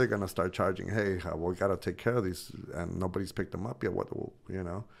they're gonna start charging. Hey, we gotta take care of these, and nobody's picked them up yet.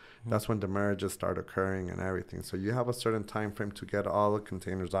 That's when demurrages start occurring and everything. So you have a certain time frame to get all the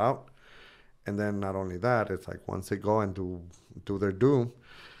containers out, and then not only that, it's like once they go and do their due,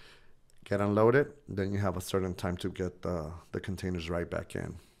 get unloaded, then you have a certain time to get the containers right back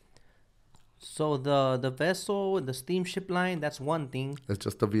in. So the vessel, the steamship line, that's one thing. It's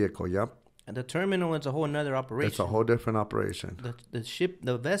just a vehicle, yep. And the terminal is a whole another operation. It's a whole different operation.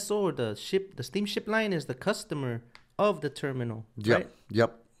 The vessel or the steamship line is the customer of the terminal. Yep. Right?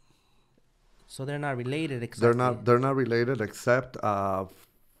 Yep. So they're not related exactly. They're not related except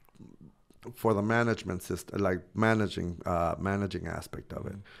for the management system, like managing aspect of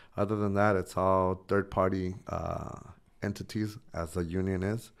it. Other than that, it's all third party entities, as the union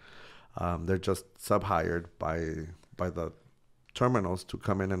is. They're just sub-hired by the terminals to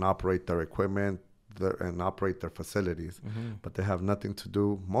come in and operate their equipment and operate their facilities. But they have nothing to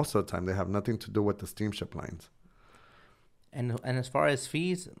do, most of the time, they have nothing to do with the steamship lines. And as far as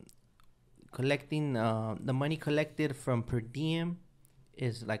fees, collecting the money collected from per diem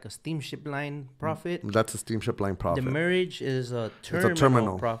is like a steamship line profit. That's a steamship line profit. Demurrage is a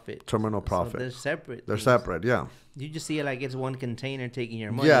terminal profit. Terminal profit. So they're separate. They're separate, yeah. You just see it like it's one container taking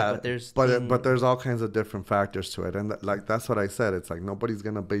your money. Yeah, but there's all kinds of different factors to it, and that's what I said. It's like nobody's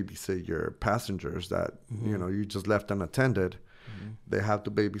gonna babysit your passengers that you just left unattended. They have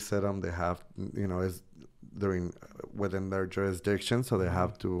to babysit them. They have is during within their jurisdiction, so they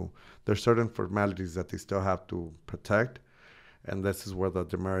have to. There's certain formalities that they still have to protect, and this is where the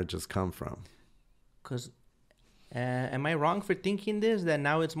demurrages come from. Because am I wrong for thinking this, that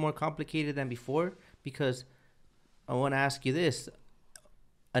now it's more complicated than before? Because I want to ask you this.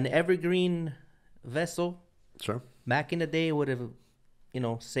 An evergreen vessel, Sure. back in the day would have,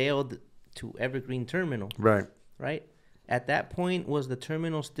 sailed to Evergreen Terminal. Right. Right? At that point, was the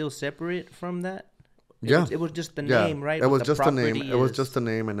terminal still separate from that? Yeah. It was just the name, right? It was the just a name. property It was just a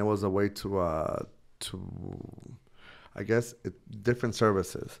name, and it was a way to I guess, different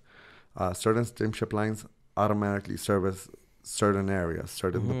services. Certain steamship lines automatically service certain areas,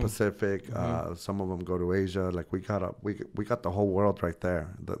 the Pacific. Some of them go to Asia. Like we got the whole world right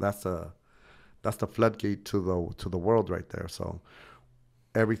there. That's the floodgate to the world right there. So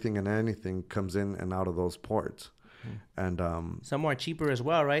everything and anything comes in and out of those ports. And some are cheaper as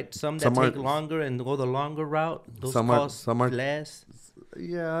well, right? Some that take longer and go the longer route. Those cost less.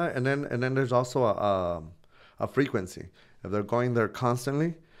 Yeah, and then there's also a frequency. If they're going there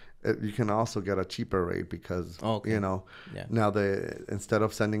constantly, you can also get a cheaper rate because now instead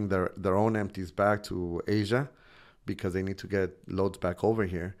of sending their own empties back to Asia because they need to get loads back over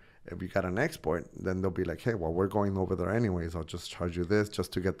here. If you got an export, then they'll be like, hey, well, we're going over there anyways. I'll just charge you this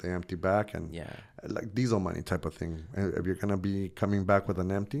just to get the empty back, and like diesel money type of thing. If you're gonna be coming back with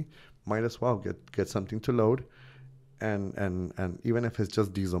an empty, might as well get something to load, and even if it's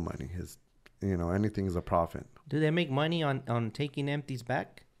just diesel money, anything is a profit. Do they make money on taking empties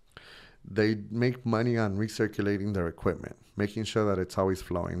back? They make money on recirculating their equipment, making sure that it's always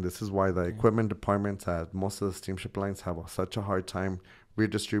flowing. This is why the equipment departments at most of the steamship lines have such a hard time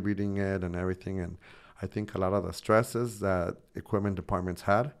redistributing it and everything. And I think a lot of the stresses that equipment departments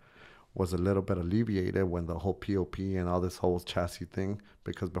had was a little bit alleviated when the whole POP and all this whole chassis thing,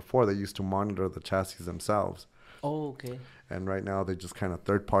 because before they used to monitor the chassis themselves. Oh, okay. And right now they just kind of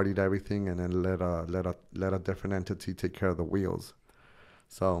third-partied everything and then let a different entity take care of the wheels.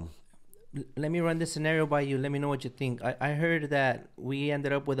 So let me run this scenario by you. Let me know what you think. I heard that we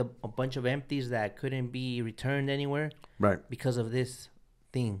ended up with a bunch of empties that couldn't be returned anywhere. Right. Because of this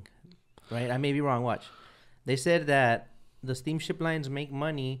thing. Right? I may be wrong. Watch. They said that the steamship lines make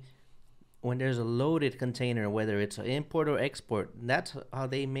money when there's a loaded container, whether it's an import or export. That's how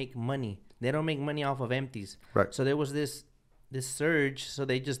they make money. They don't make money off of empties. Right. So there was this surge, so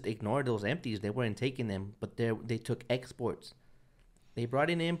they just ignored those empties. They weren't taking them, but they took exports. They brought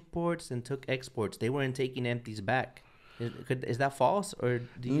in imports and took exports. They weren't taking empties back. Is that false, or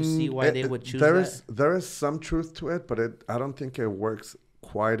do you see why they would choose that? There is some truth to it, but I don't think it works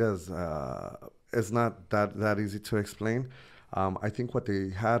quite as it's not that easy to explain. I think what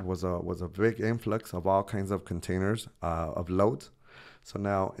they had was a big influx of all kinds of containers of loads. So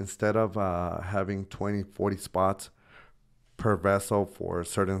now instead of having 20, 40 spots per vessel for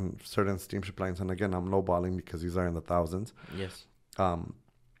certain steamship lines, and again I'm lowballing because these are in the thousands. Yes.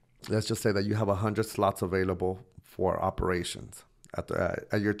 Let's just say that you have 100 slots available for operations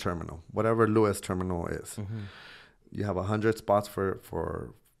at your terminal, whatever Lewis terminal is. Mm-hmm. You have 100 spots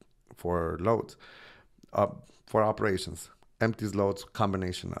for loads, for operations, empties, loads,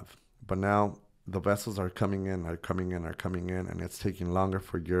 combination of. But now the vessels are coming in, and it's taking longer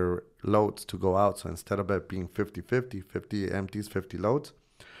for your loads to go out. So instead of it being 50-50, 50 empties, 50 loads,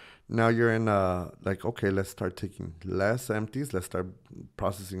 now you're in okay, let's start taking less empties. Let's start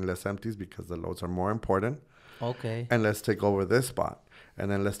processing less empties because the loads are more important. Okay. And let's take over this spot. And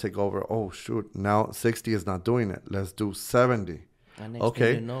then let's take over, oh, shoot, now 60 is not doing it. Let's do 70. And next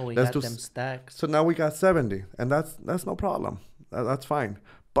thing you know, we got them stacked. So now we got 70. And that's no problem. That's fine.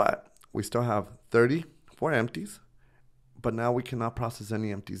 But we still have 30 for empties. But now we cannot process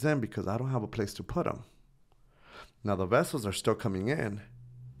any empties in because I don't have a place to put them. Now the vessels are still coming in.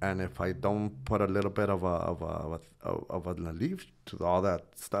 And if I don't put a little bit of a relief to all that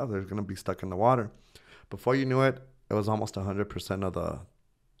stuff, they're going to be stuck in the water. Before you knew it, it was almost 100% of the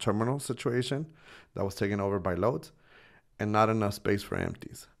terminal situation that was taken over by loads and not enough space for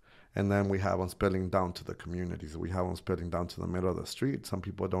empties. And then we have them spilling down to the communities. We have them spilling down to the middle of the street. Some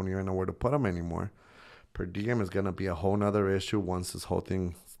people don't even know where to put them anymore. Per diem is going to be a whole nother issue once this whole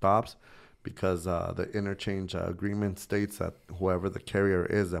thing stops. Because the interchange agreement states that whoever the carrier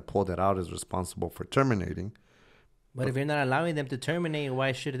is that pulled it out is responsible for terminating. But if you're not allowing them to terminate,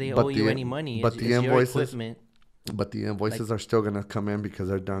 why should they owe you any money? But the invoices are still going to come in because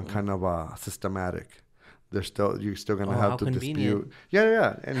they're done kind of systematic. You're still going to have to dispute.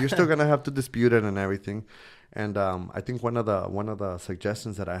 Yeah, and you're still going to have to dispute it and everything. And I think one of the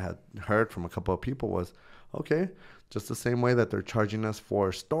suggestions that I had heard from a couple of people was, okay, just the same way that they're charging us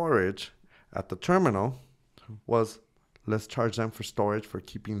for storage at the terminal, was let's charge them for storage for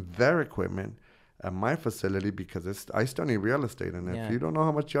keeping their equipment at my facility because I still need real estate, and if you don't know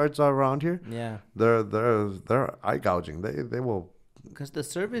how much yards are around here, they're eye gouging. They will, because the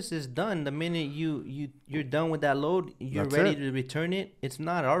service is done. The minute you're done with that load, you're ready to return it. It's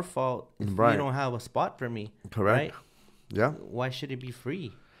not our fault if you don't have a spot for me. Correct. Right? Yeah. Why should it be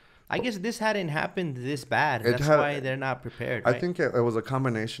free? I guess this hadn't happened this bad. That's why they're not prepared. Right? I think it was a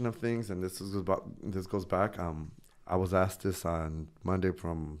combination of things, and this goes back. I was asked this on Monday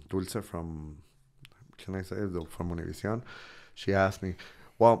from Dulce from Univision. She asked me,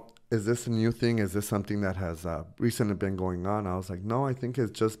 well, is this a new thing? Is this something that has recently been going on? I was like, no, I think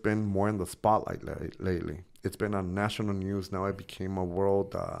it's just been more in the spotlight lately. It's been on national news. Now it became a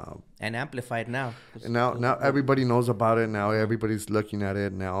world... and amplified now. And now everybody knows about it. Now everybody's looking at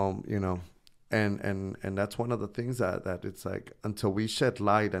it. Now, and that's one of the things that it's like, until we shed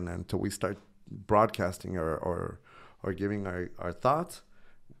light and until we start broadcasting or giving our thoughts,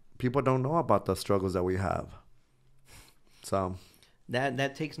 people don't know about the struggles that we have. So...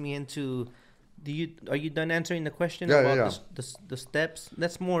 That takes me into... Are you done answering the question about the steps?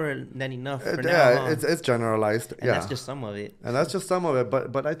 That's more than enough for now. Yeah, it's generalized. And that's just some of it.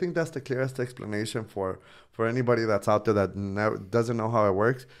 But I think that's the clearest explanation for anybody that's out there that doesn't know how it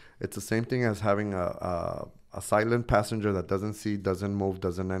works. It's the same thing as having a silent passenger that doesn't see, doesn't move,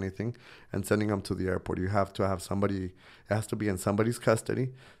 doesn't anything, and sending them to the airport. You have to have somebody, it has to be in somebody's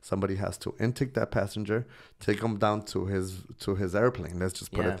custody. Somebody has to intake that passenger, take him down to his airplane. Let's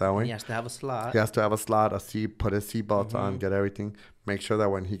just put it that way. He has to have a slot. He has to have a slot, a seat, put his seatbelt on, get everything, make sure that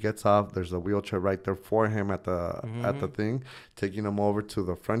when he gets off, there's a wheelchair right there for him at the thing, taking him over to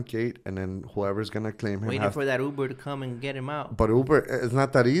the front gate, and then whoever's gonna claim him waiting for that Uber to come and get him out. But Uber, it's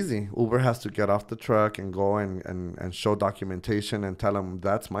not that easy. Uber has to get off the truck and go and show documentation and tell him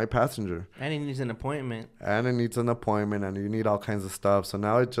that's my passenger. And he needs an appointment. And it needs an appointment, and you need all kinds of stuff. So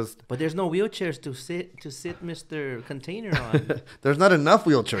now it just. But there's no wheelchairs to sit Mr. Container on. There's not enough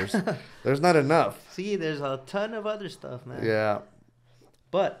wheelchairs. There's not enough. See, there's a ton of other stuff, man. Yeah.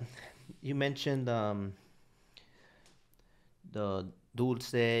 But you mentioned the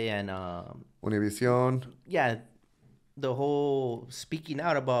Dulce and Univision. Yeah, the whole speaking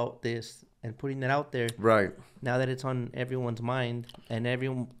out about this and putting it out there. Right. Now that it's on everyone's mind and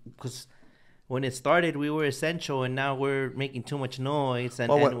everyone, because when it started, we were essential, and now we're making too much noise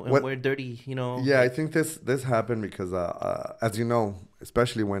and, and we're dirty, you know. Yeah, I think this happened because, as you know,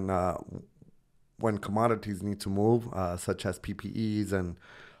 especially when commodities need to move, such as PPEs and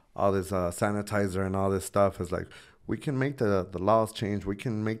all this sanitizer and all this stuff, is like we can make the laws change. We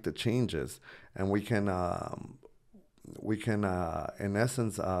can make the changes, and we can in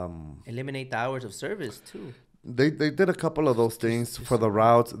essence eliminate the hours of service too. They did a couple of those things for the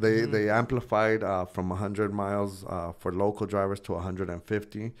routes. They amplified from 100 miles for local drivers to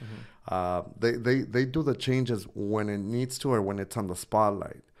 150. They do the changes when it needs to or when it's on the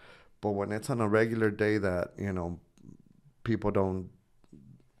spotlight. But when it's on a regular day that, you know, people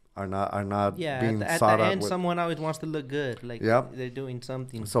are not being at sought the out end, with, someone always wants to look good, like they're doing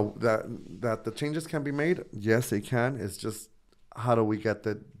something. So that the changes can be made, yes, they can. It's just how do we get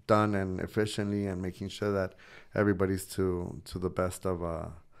that done and efficiently and making sure that everybody's to the best of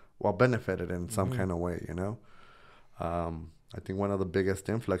benefited in some kind of way, you know. I think one of the biggest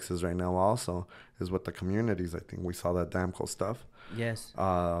influxes right now also is with the communities. I think we saw that Damco stuff. Yes.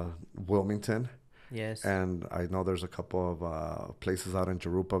 Wilmington. Yes. And I know there's a couple of places out in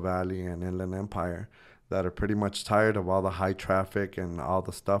Jurupa Valley and Inland Empire that are pretty much tired of all the high traffic and all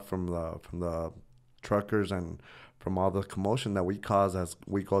the stuff from the truckers and from all the commotion that we cause as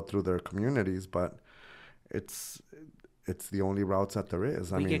we go through their communities. But it's the only routes that there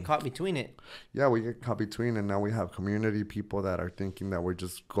is. We get caught between it. Yeah, we get caught between, and now we have community people that are thinking that we're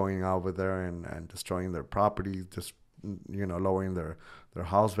just going over there and destroying their property, just, you know, lowering their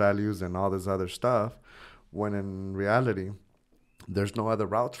house values and all this other stuff, when in reality, there's no other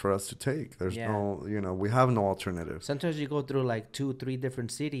routes for us to take. There's no, you know, we have no alternative. Sometimes you go through like 2-3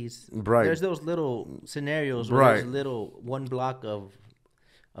 different cities. Right. There's those little scenarios where there's one block of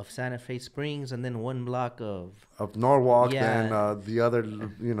Santa Fe Springs and then one block of Norwalk and the other,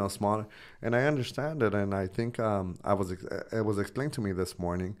 you know, smaller. And I understand it, and I think it was explained to me this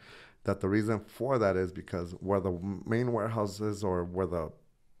morning that the reason for that is because where the main warehouses or where the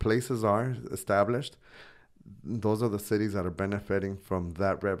places are established, those are the cities that are benefiting from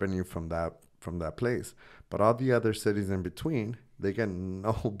that revenue from that place. But all the other cities in between, they get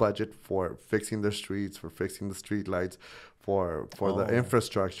no budget for fixing their streets, for fixing the street lights, for the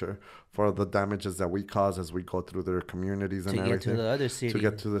infrastructure, for the damages that we cause as we go through their communities and everything. To get to the other city. To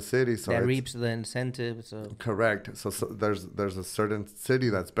get to the city. So that reaps the incentives. Correct. So there's a certain city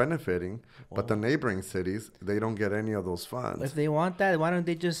that's benefiting, but the neighboring cities, they don't get any of those funds. If they want that, why don't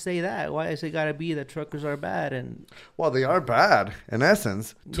they just say that? Why is it got to be that truckers are bad? Well, they are bad, in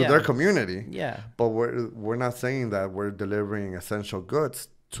essence, to their community. Yeah. But we're not saying that we're delivering essential goods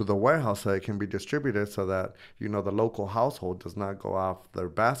to the warehouse so it can be distributed so that, you know, the local household does not go off their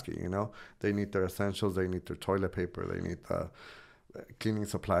basket, you know. They need their essentials. They need their toilet paper. They need the cleaning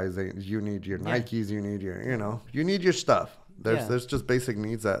supplies. You need your Nikes. You need your, you know, you need your stuff. There's just basic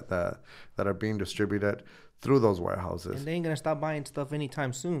needs that are being distributed through those warehouses. And they ain't going to stop buying stuff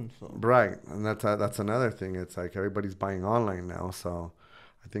anytime soon. So. Right. And that's another thing. It's like everybody's buying online now. So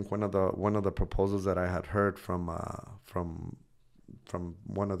I think one of the proposals that I had heard from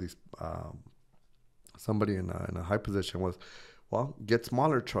one of these somebody in a high position was, well, get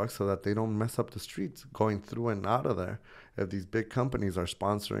smaller trucks so that they don't mess up the streets going through and out of there. If these big companies are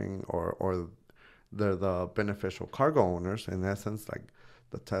sponsoring or they're the beneficial cargo owners, in essence, like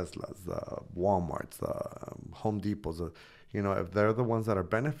the Teslas, the Walmarts, the Home Depots, you know, if they're the ones that are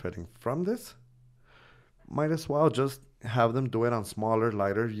benefiting from this, might as well just have them do it on smaller,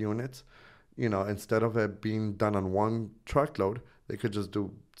 lighter units. You know, instead of it being done on one truckload, they could just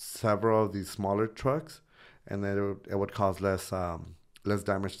do several of these smaller trucks, and then it would cause less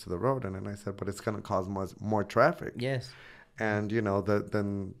damage to the road. And then I said, but it's going to cause more traffic. Yes. And, you know,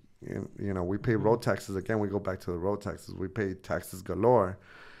 then, you know, we pay road taxes. Again, we go back to the road taxes. We pay taxes galore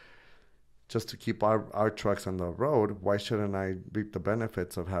just to keep our trucks on the road. Why shouldn't I reap the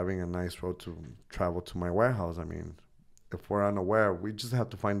benefits of having a nice road to travel to my warehouse? I mean, if we're unaware, we just have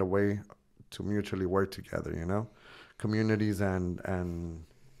to find a way to mutually work together, you know, communities and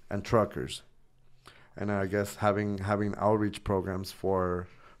truckers. And I guess having outreach programs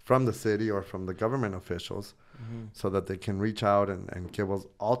from the city or from the government officials, so that they can reach out and give us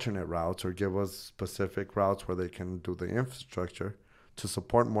alternate routes or give us specific routes where they can do the infrastructure to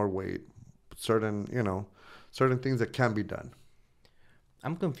support more weight, certain things that can be done.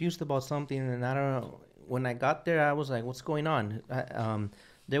 I'm confused about something, and I don't know. When I got there, I was like, "What's going on?"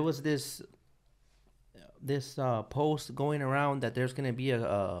 There was this post going around that there's gonna be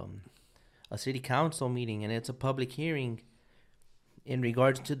a city council meeting, and it's a public hearing in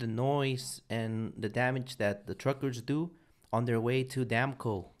regards to the noise and the damage that the truckers do on their way to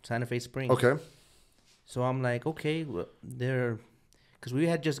Damco, Santa Fe Springs. Okay. So I'm like, okay, because we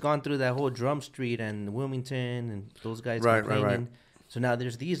had just gone through that whole Drum Street and Wilmington and those guys complaining. Right. So now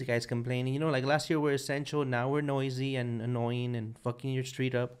there's these guys complaining. You know, like last year we're essential, now we're noisy and annoying and fucking your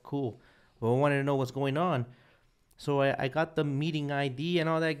street up. Cool. Well, I wanted to know what's going on. So I got the meeting ID and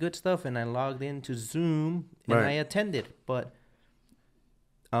all that good stuff, and I logged into Zoom and I attended. But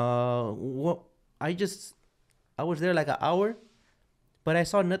I was there like an hour, but I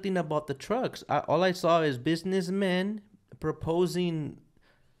saw nothing about the trucks. All I saw is businessmen proposing,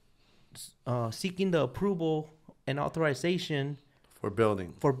 seeking the approval and authorization for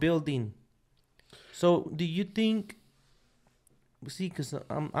building. So do you think? See, because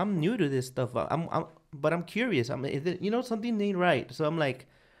I'm new to this stuff. But I'm curious. Something ain't right. So I'm like,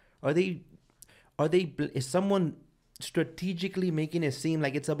 is someone strategically making it seem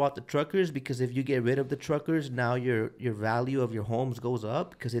like it's about the truckers? Because if you get rid of the truckers, now your value of your homes goes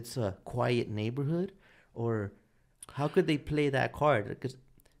up because it's a quiet neighborhood? Or how could they play that card? Because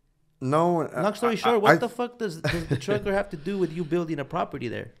no. Long story short, what the fuck does the trucker have to do with you building a property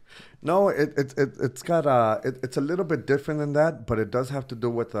there? No, it's a little bit different than that, but it does have to do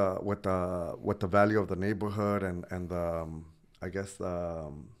with the value of the neighborhood and the I guess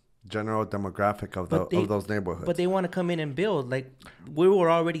general demographic of those neighborhoods. But they want to come in and build. Like, we were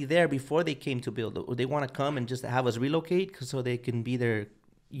already there before they came to build. Or they want to come and just have us relocate so they can be there.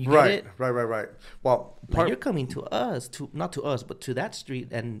 You get it? Right. Well, you're coming to us, not to us, but to that street.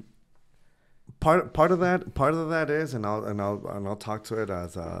 And part of that is, and I'll talk to it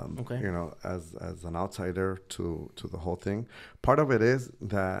as as an outsider to the whole thing. Part of it is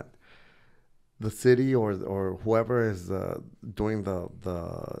that the city or whoever is doing the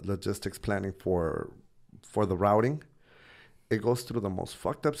logistics planning for the routing, it goes through the most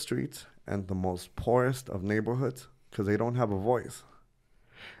fucked up streets and the most poorest of neighborhoods because they don't have a voice.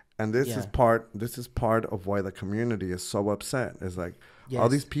 And this is part of why the community is so upset. It's like all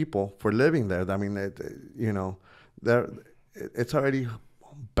these people for living there. I mean, it's already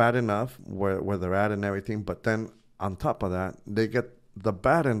bad enough where they're at and everything. But then on top of that, they get the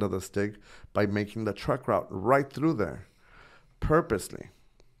bad end of the stick by making the truck route right through there, purposely.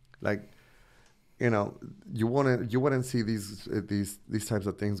 Like, you wouldn't see these types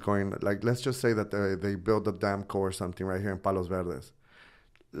of things going. Like, let's just say that they build a Damco or something right here in Palos Verdes.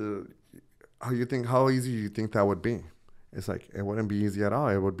 How easy do you think that would be? It's like, it wouldn't be easy at all.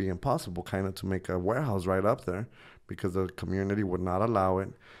 It would be impossible kind of to make a warehouse right up there because the community would not allow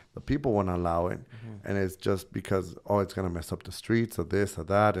it. The people wouldn't allow it. Mm-hmm. And it's just because, it's going to mess up the streets or this or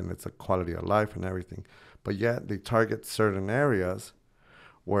that. And it's a quality of life and everything. But yet they target certain areas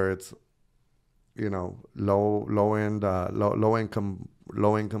where it's, low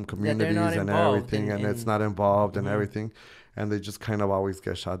income communities and everything. And it's not involved and everything. And they just kind of always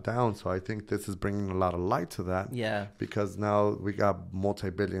get shot down. So I think this is bringing a lot of light to that. Yeah. Because now we got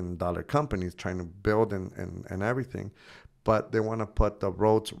multi-billion-dollar companies trying to build and everything. But they want to put the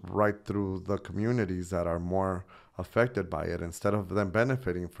roads right through the communities that are more affected by it. Instead of them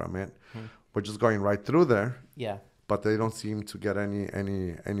benefiting from it, we're just going right through there. Yeah. But they don't seem to get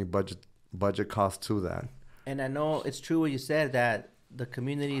any budget cost to that. And I know it's true what you said, that the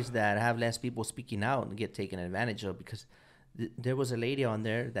communities that have less people speaking out get taken advantage of, because there was a lady on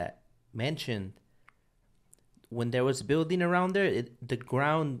there that mentioned when there was building around there, the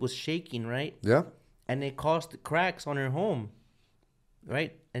ground was shaking, right? Yeah. And it caused cracks on her home,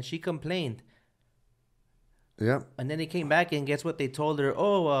 right? And she complained. Yeah. And then they came back, and guess what they told her?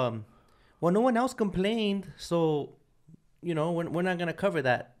 Well, no one else complained, so, we're not going to cover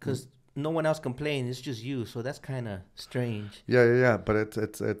that because no one else complained. It's just you. So that's kind of strange. Yeah. But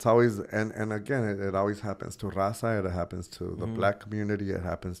it's always, and again, it always happens to Raza. It happens to the black community. It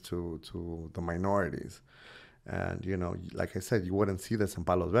happens to the minorities. And, like I said, you wouldn't see this in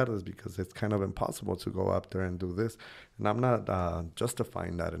Palos Verdes because it's kind of impossible to go up there and do this. And I'm not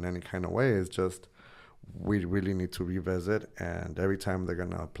justifying that in any kind of way. It's just we really need to revisit. And every time they're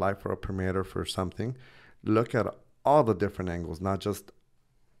going to apply for a permit or for something, look at all the different angles, not just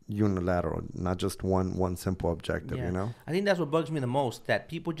unilateral, not just one simple objective, Yeah. you know? I think that's what bugs me the most, that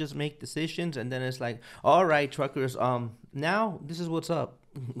people just make decisions and then it's like, all right, truckers, now this is what's up.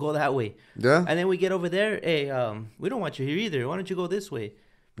 Go that way. Yeah. And then we get over there, hey, we don't want you here either. Why don't you go this way?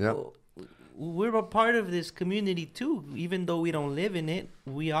 Yeah. Well, we're a part of this community too. Even though we don't live in it,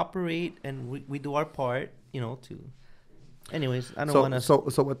 we operate and we do our part, to. Anyways, I don't want to.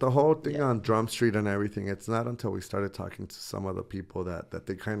 So with the whole thing Yeah. on Drum Street and everything, it's not until we started talking to some of the people that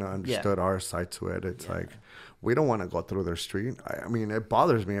they kind of understood our side to it. It's like, we don't want to go through their street. I mean, it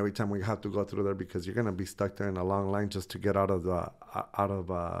bothers me every time we have to go through there, because you're gonna be stuck there in a long line just to get out of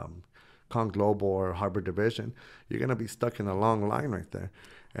Con Global or Harbor Division. You're gonna be stuck in a long line right there.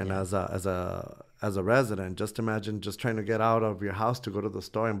 And as a resident, just imagine just trying to get out of your house to go to the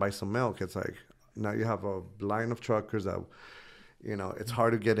store and buy some milk. It's like, now you have a line of truckers that, it's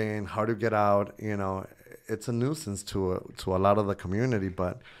hard to get in, hard to get out. It's a nuisance to a lot of the community.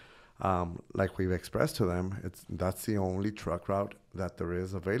 But like we've expressed to them, that's the only truck route that there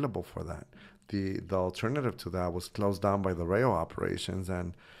is available for that. The alternative to that was closed down by the rail operations,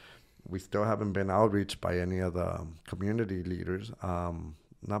 and we still haven't been outreached by any of the community leaders.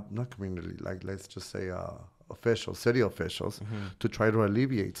 Not community, like let's just say officials, city officials, to try to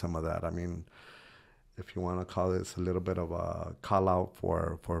alleviate some of that. I mean, if you want to call this a little bit of a call out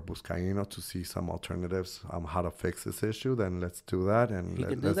for Buscaino to see some alternatives on how to fix this issue, then let's do that, and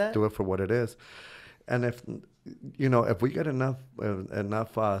let's do it for what it is. And if we get enough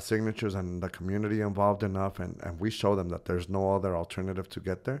signatures and the community involved enough, and we show them that there's no other alternative to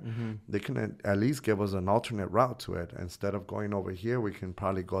get there, they can at least give us an alternate route to it. Instead of going over here, we can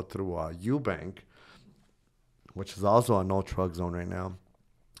probably go through Eubank, which is also a no truck zone right now.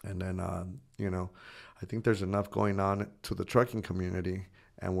 And then, I think there's enough going on to the trucking community,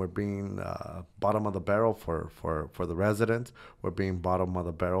 and we're being bottom of the barrel for the residents. We're being bottom of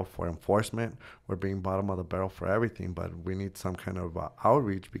the barrel for enforcement. We're being bottom of the barrel for everything. But we need some kind of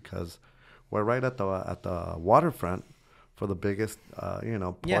outreach, because we're right at the waterfront for the biggest, port,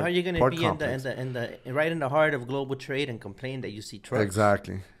 how are you going to be complex. right in the heart of global trade and complain that you see trucks?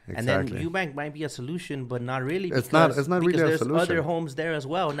 Exactly. And then Eubank might be a solution, but not really. It's not really a there's solution. Other homes there as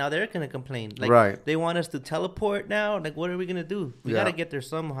well. Now they're going to complain. Right. They want us to teleport now. Like, what are we going to do? We got to get there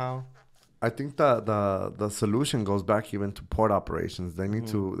somehow. I think the solution goes back even to port operations. They need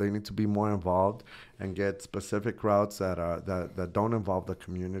to be more involved and get specific routes that don't involve the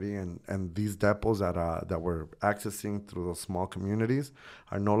community, and these depots that we're accessing through those small communities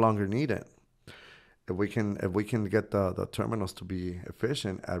are no longer needed. If we can get the terminals to be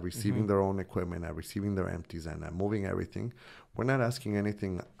efficient at receiving their own equipment, at receiving their empties, and at moving everything, we're not asking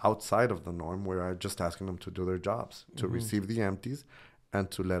anything outside of the norm. We're just asking them to do their jobs, to receive the empties, and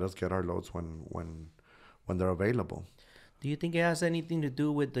to let us get our loads when they're available. Do you think it has anything to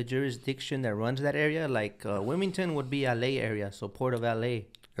do with the jurisdiction that runs that area? Like Wilmington would be LA area, so Port of LA.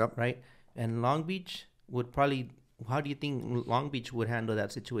 Yep. Right? And Long Beach would probably, how do you think Long Beach would handle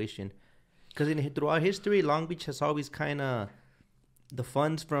that situation? Because throughout history, Long Beach has always kind of, the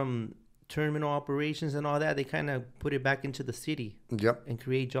funds from terminal operations and all that, they kind of put it back into the city. Yep. And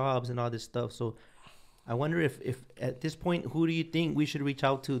create jobs and all this stuff. So I wonder if at this point, who do you think we should reach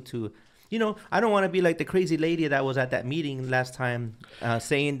out to, I don't want to be like the crazy lady that was at that meeting last time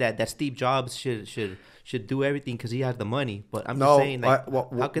saying that Steve Jobs should do everything because he has the money. But I'm just saying, like,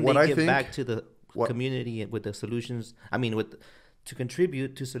 how can they give back to the community with the solutions? I mean, to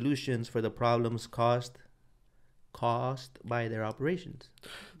contribute to solutions for the problems caused by their operations.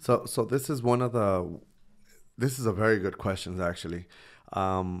 So this is this is a very good question, actually.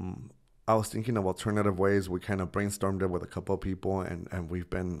 I was thinking of alternative ways. We kind of brainstormed it with a couple of people, and we've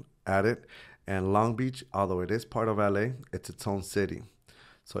been at it. And Long Beach, although it is part of LA, it's its own city.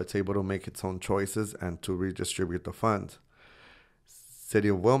 So it's able to make its own choices and to redistribute the funds. City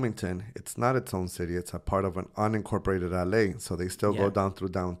of Wilmington, it's not its own city. It's a part of an unincorporated LA. So they still go down through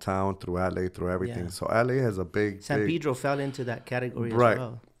downtown, through LA, through everything. Yeah. So LA has a big... San Pedro fell into that category as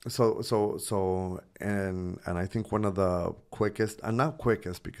well. So and I think one of the quickest, and not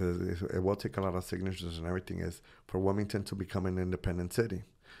quickest because it will take a lot of signatures and everything, is for Wilmington to become an independent city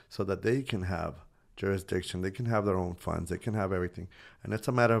so that they can have jurisdiction, they can have their own funds, they can have everything, and it's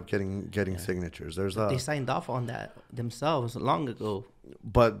a matter of getting signatures. They signed off on that themselves long ago.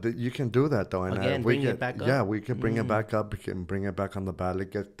 But you can do that though, and again, bring it back up. Yeah, we can bring it back up. We can bring it back on the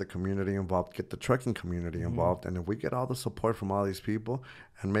ballot. Get the community involved. Get the trucking community involved. And if we get all the support from all these people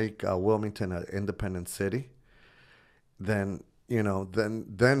and make Wilmington an independent city, then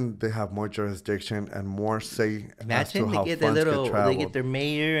then they have more jurisdiction and more say as to Imagine they how get funds get they traveled. get their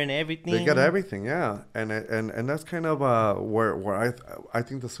mayor and everything. They get everything, yeah, and that's kind of where I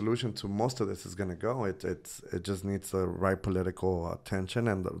think the solution to most of this is going to go. It just needs the right political attention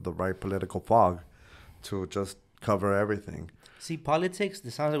and the right political fog to just cover everything. See, politics, it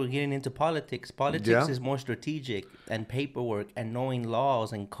sounds like we're getting into politics. Politics is more strategic and paperwork and knowing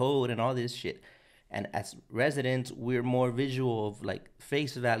laws and code and all this shit. And as residents, we're more visual of like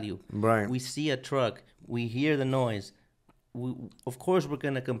face value. Right. We see a truck, we hear the noise. Of course, we're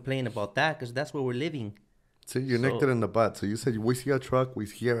going to complain about that because that's where we're living. See, you nicked it in the butt. So you said we see a truck, we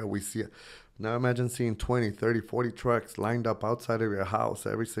hear it, we see it. Now imagine seeing 20, 30, 40 trucks lined up outside of your house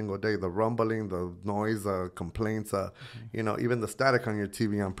every single day. The rumbling, the noise, complaints, even the static on your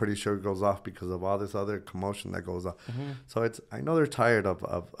TV, I'm pretty sure goes off because of all this other commotion that goes on. Mm-hmm. So I know they're tired of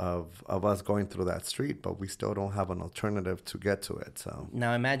us going through that street, but we still don't have an alternative to get to it. So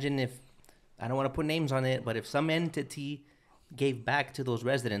now imagine if, I don't want to put names on it, but if some entity gave back to those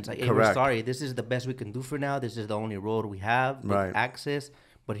residents, like, hey, we're sorry, this is the best we can do for now. This is the only road we have with access.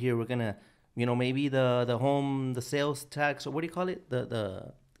 But here we're going to, maybe the sales tax, or what do you call it?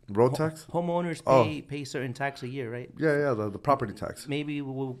 The road tax? Homeowners pay certain tax a year, right? Yeah, the property tax. Maybe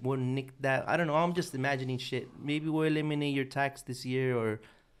we'll nick that. I don't know. I'm just imagining shit. Maybe we'll eliminate your tax this year or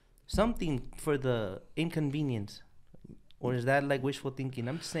something for the inconvenience. Or is that like wishful thinking?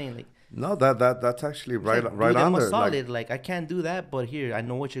 I'm just saying, like, no, that's actually right on there. Solid. Like, I can't do that, but here, I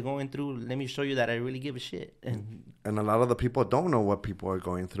know what you're going through. Let me show you that I really give a shit. And a lot of the people don't know what people are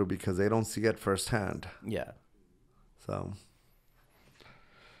going through because they don't see it firsthand. Yeah. So.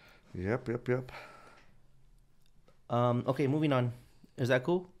 Yep. Okay, moving on. Is that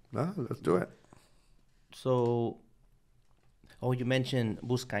cool? No, let's do it. So, you mentioned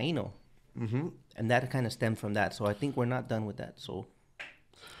Buscaino. Mm-hmm. And that kind of stemmed from that. So I think we're not done with that. So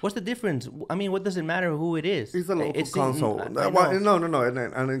what's the difference? I mean, what does it matter who it is? He's a local council. No.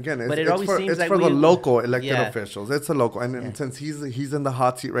 And again, it's for the local elected officials. It's a local. And since he's in the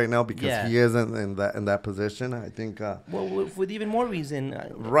hot seat right now because he is in that position, I think. Well, with even more reason.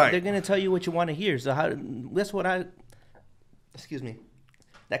 Right. They're going to tell you what you want to hear. So that's what excuse me,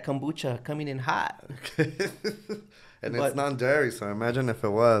 that kombucha coming in hot. And it's non-dairy, so imagine if it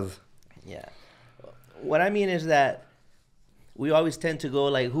was. Yeah. What I mean is that we always tend to go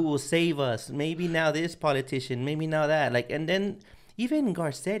like, who will save us? Maybe now this politician, maybe now that. Like, and then even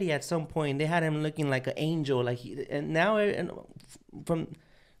Garcetti at some point, they had him looking like an angel. Like, and now, from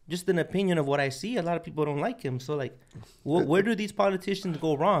just an opinion of what I see, a lot of people don't like him. So, like, where do these politicians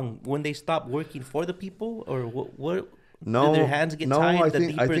go wrong? When they stop working for the people, or what? Do their hands get tied the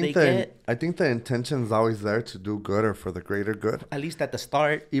deeper they get? I think the intention is always there to do good or for the greater good. At least at the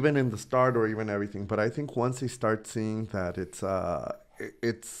start. Even in the start or even everything. But I think once they start seeing that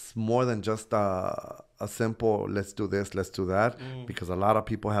it's more than just a simple, let's do this, let's do that. Because a lot of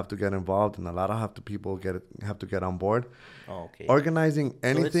people have to get involved and a lot of people have to get on board. Oh, okay. Organizing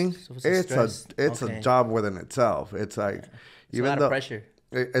anything, it's a job within itself. It's like... It's a lot of pressure.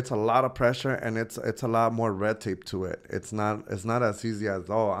 It's a lot of pressure and it's a lot more red tape to it. It's not as easy as,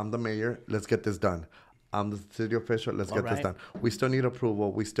 I'm the mayor, let's get this done. I'm the city official, let's get this done. We still need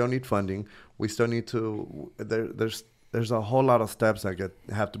approval. We still need funding. We still need to. There's a whole lot of steps that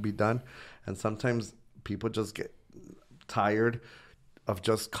have to be done, and sometimes people just get tired of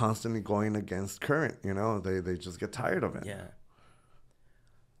just constantly going against current. They just get tired of it. Yeah.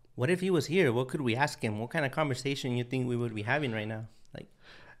 What if he was here? What could we ask him? What kind of conversation you think we would be having right now? Like,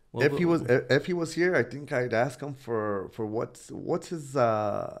 if he was here, I think I'd ask him for what's his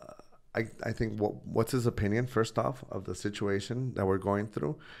I think what's his opinion first off of the situation that we're going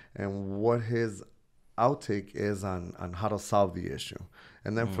through, and what his outtake is on how to solve the issue,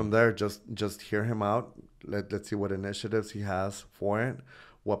 and then from there just hear him out. Let's see what initiatives he has for it,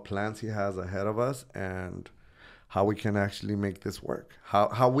 what plans he has ahead of us, and how we can actually make this work.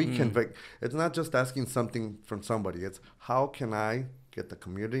 How we can. It's not just asking something from somebody. It's how can I get the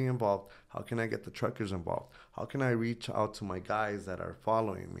community involved? How can I get the truckers involved? How can I reach out to my guys that are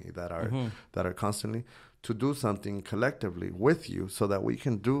following me, that are constantly, to do something collectively with you, so that we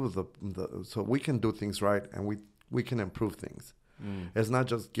can do so we can do things right and we can improve things. It's not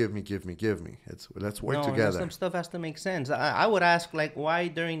just give me. It's let's work together. Some stuff has to make sense. I would ask, like, why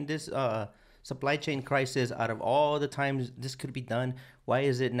during this supply chain crisis, out of all the times this could be done, why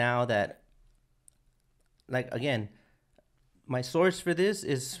is it now that, like, again, my source for this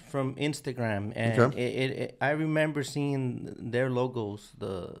is from Instagram, and I remember seeing their logos,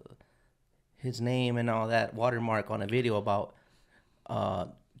 his name and all that watermark on a video about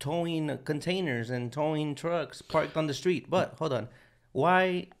towing containers and towing trucks parked on the street. But hold on,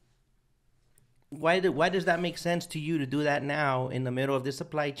 why does that make sense to you to do that now in the middle of this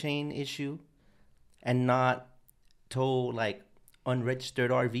supply chain issue, and not tow like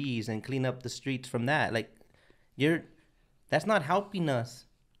unregistered RVs and clean up the streets from that? Like, that's not helping us.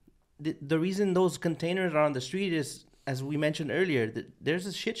 The reason those containers are on the street is, as we mentioned earlier, there's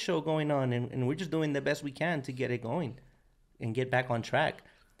a shit show going on, and we're just doing the best we can to get it going and get back on track.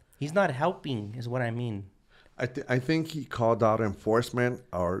 He's not helping, is what I mean. I think he called out enforcement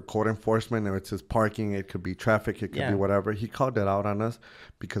or code enforcement. If it's just parking, it could be traffic, it could be whatever. He called it out on us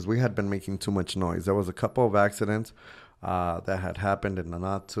because we had been making too much noise. There was a couple of accidents that had happened in the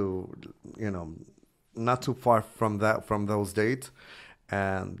not too far from those dates.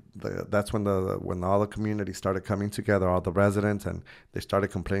 And that's when all the community started coming together, all the residents, and they started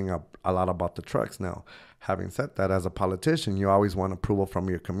complaining a lot about the trucks. Now, having said that, as a politician, you always want approval from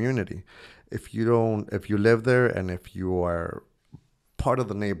your community. If you live there and if you are part of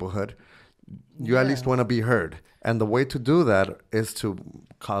the neighborhood, you at least want to be heard. And the way to do that is to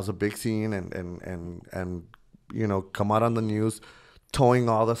cause a big scene and come out on the news, towing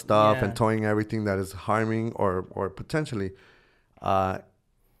all the stuff and towing everything that is harming or potentially as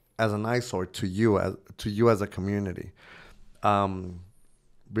an eyesore to you as a community.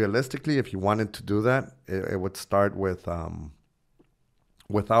 Realistically, if you wanted to do that, it would start with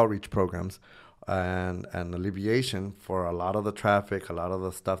outreach programs and alleviation for a lot of the traffic, a lot of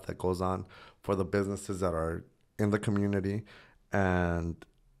the stuff that goes on for the businesses that are in the community and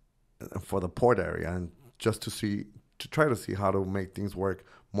for the port area, and just to try to see how to make things work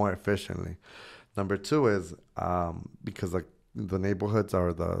more efficiently. Number two is because the neighborhoods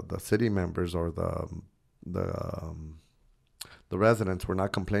or the city members or the residents were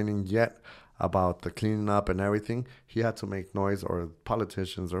not complaining yet about the cleaning up and everything. He had to make noise, or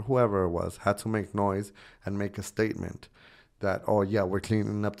politicians or whoever it was had to make noise and make a statement that, oh yeah, we're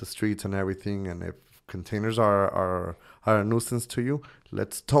cleaning up the streets and everything, and if containers are a nuisance to you,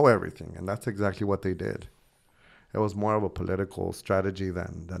 let's tow everything. And that's exactly what they did. It was more of a political strategy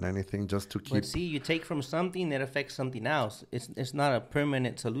than anything, just to keep. But see, you take from something that affects something else. It's not a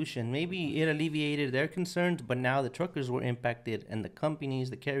permanent solution. Maybe it alleviated their concerns, but now the truckers were impacted, and the companies,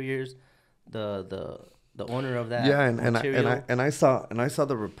 the carriers, the owner of that. Yeah, and I saw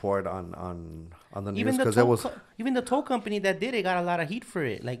the report on the news, because it was even the tow company that did it got a lot of heat for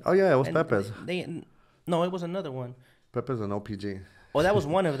it. Like, oh yeah, it was Pepe's. No, it was another one. Pepe's and OPG. Oh, that was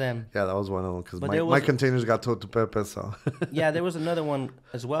one of them. Yeah, that was one of them, because my containers got towed to Pepe, so. Yeah, there was another one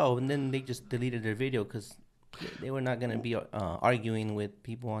as well, and then they just deleted their video because they were not going to be arguing with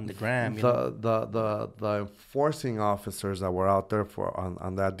people on the gram. The enforcing officers that were out there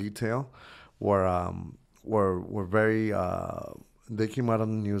on that detail were very. They came out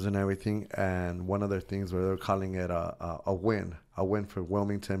on the news and everything, and one of their things where they were calling it a win for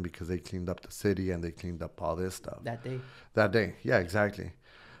Wilmington, because they cleaned up the city and they cleaned up all this stuff. That day, yeah, exactly.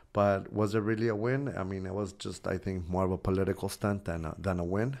 But was it really a win? I mean, it was just, I think, more of a political stunt than a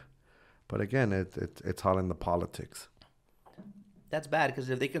win. But again, it's all in the politics. That's bad, because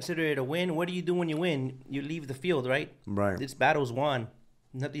if they consider it a win, what do you do when you win? You leave the field, right? Right. This battle's won.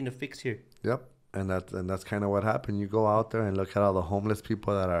 Nothing to fix here. Yep. And that's kind of what happened. You go out there and look at all the homeless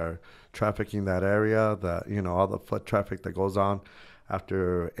people that are trafficking that area, all the foot traffic that goes on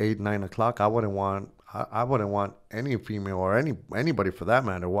after 8, 9 o'clock. I wouldn't want any female or anybody for that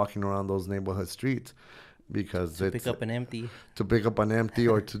matter walking around those neighborhood streets, because to pick up an empty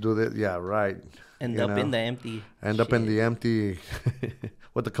or to do this. Yeah, right. End up in the empty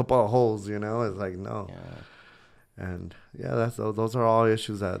with a couple of holes. It's like, no. Yeah. And yeah, those are all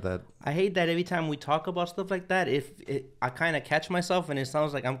issues that I hate that every time we talk about stuff like that, I kind of catch myself and it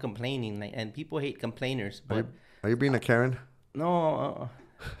sounds like I'm complaining, and people hate complainers. But are you being a Karen? No,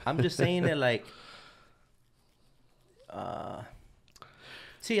 I'm just saying that, like,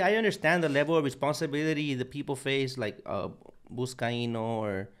 see, I understand the level of responsibility the people face, like Buscaino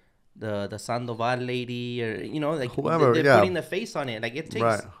or the Sandoval lady, or like whoever, they're putting the face on it. Like, it takes.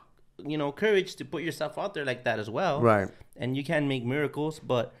 Right. Courage to put yourself out there like that as well. Right. And you can make miracles,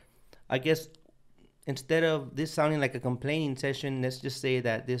 but I guess instead of this sounding like a complaining session, let's just say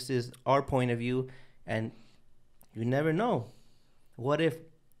that this is our point of view, and you never know. What if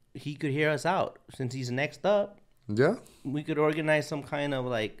he could hear us out? Since he's next up, yeah, we could organize some kind of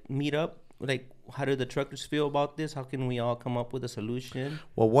like meetup. Like, how do the truckers feel about this? How can we all come up with a solution?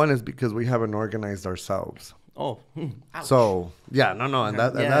 Well, one is because we haven't organized ourselves. Oh, ouch. So yeah, no, and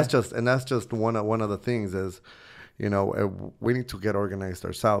that's just one of the things is, we need to get organized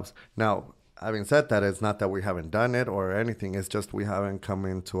ourselves. Now, having said that, it's not that we haven't done it or anything. It's just we haven't come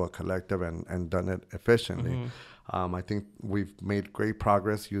into a collective and done it efficiently. I think we've made great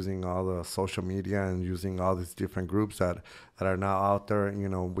progress using all the social media and using all these different groups that are now out there. You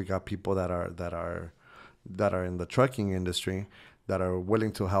know, we got people that are in the trucking industry that are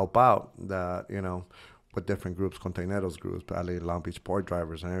willing to help out. That, you know, with different groups, Containeros groups, LA Long Beach port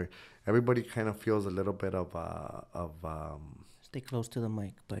drivers, and everybody kind of feels a little bit of Stay close to the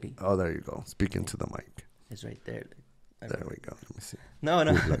mic, buddy. Oh, there you go. Speaking to the mic. It's right there. There we go. Let me see. No.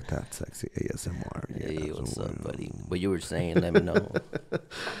 We'd like that sexy ASMR. Hey, what's up, buddy? What you were saying, let me know.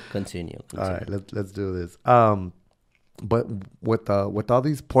 Continue. All right, let's do this. But with all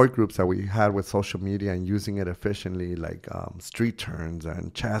these port groups that we had with social media and using it efficiently, like street turns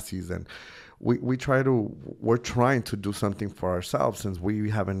and chassis, and we're trying to do something for ourselves since we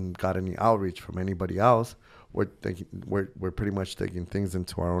haven't got any outreach from anybody else. We're pretty much taking things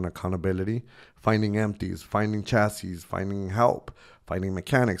into our own accountability, finding empties, finding chassis, finding help, finding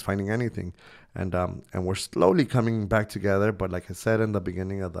mechanics, finding anything, and we're slowly coming back together. But like I said in the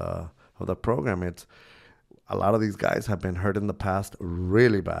beginning of the program, it's a lot of these guys have been hurt in the past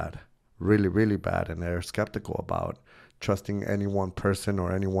really bad, really bad, and they're skeptical about trusting any one person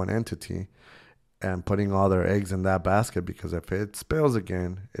or any one entity and putting all their eggs in that basket, because if it spills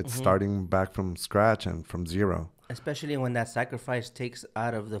again, it's starting back from scratch and from zero. Especially when that sacrifice takes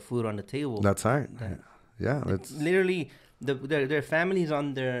out of the food on the table. That's right. Yeah, it's literally their families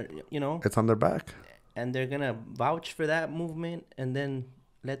on their, you know. It's on their back. And they're going to vouch for that movement and then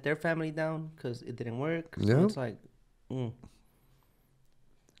let their family down because it didn't work. So yeah. It's like,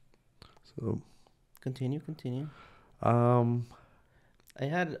 So. Continue. I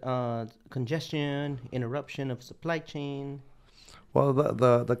had congestion, interruption of supply chain. Well,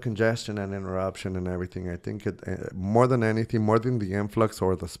 the congestion and interruption and everything, I think it more than anything, more than the influx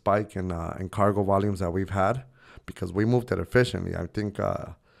or the spike in cargo volumes that we've had, because we moved it efficiently. I think,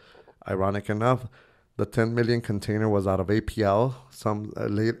 ironic enough, the 10 million container was out of APL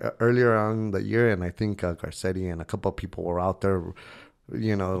earlier on in the year, and I think Garcetti and a couple of people were out there,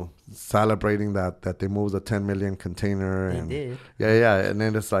 you know, celebrating that they moved a 10 million container. They did. Yeah. And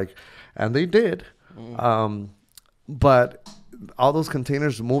then it's like, and they did. But all those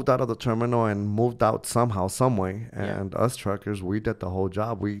containers moved out of the terminal and moved out somehow, some way. And us truckers, we did the whole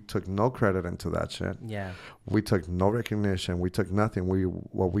job. We took no credit into that shit. Yeah. We took no recognition. We took nothing.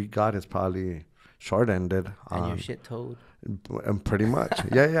 What we got is probably short-ended. And your shit towed. And pretty much.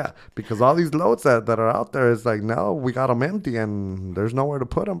 Yeah. Because all these loads that are out there is like, no, we got them empty and there's nowhere to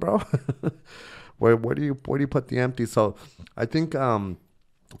put them, bro. Where do you put the empty? So I think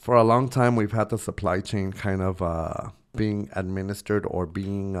for a long time we've had the supply chain kind of being administered or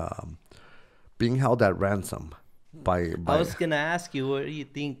being held at ransom by I was going to ask you, what do you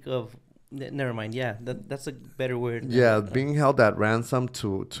think of... Never mind. Yeah, that's a better word. Yeah, being held at ransom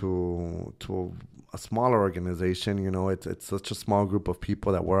to a smaller organization. You know, it's such a small group of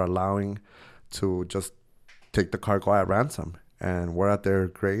people that we're allowing to just take the cargo at ransom, and we're at their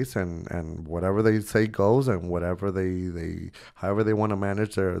grace, and whatever they say goes, and whatever they however they want to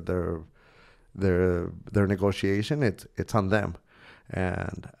manage their negotiation, it's on them.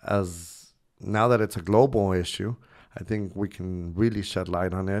 And as now that it's a global issue, I think we can really shed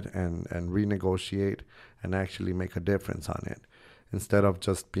light on it and renegotiate and actually make a difference on it, instead of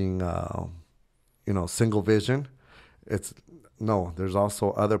just being single vision. There's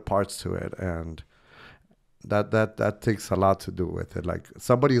also other parts to it, and that takes a lot to do with it. Like,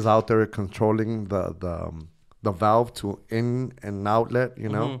 somebody's out there controlling the valve to in and outlet, you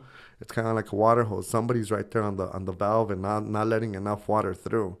know. It's kind of like a water hose. Somebody's right there on the valve and not letting enough water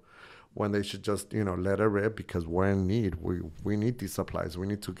through, when they should just, let it rip, because we're in need. We need these supplies. We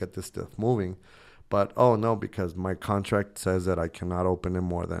need to get this stuff moving. But, oh, no, because my contract says that I cannot open it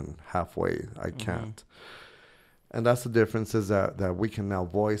more than halfway. I can't. And that's the differences that we can now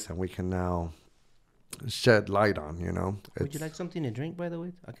voice and we can now shed light on, Would you like something to drink, by the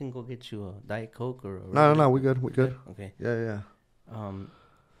way? I can go get you a Diet Coke or... No, we good. Okay. Yeah.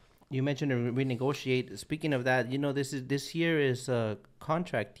 You mentioned to renegotiate. Speaking of that, this year is a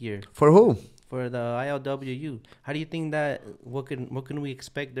contract year. For who? For the ILWU. How do you think that? What can we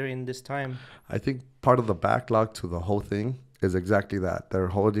expect during this time? I think part of the backlog to the whole thing is exactly that. They're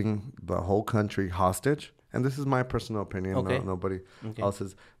holding the whole country hostage, and this is my personal opinion. Okay. Nobody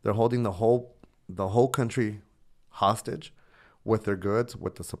else's. They're holding the whole country hostage with their goods,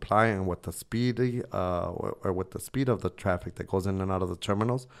 with the supply, and with the speed of the traffic that goes in and out of the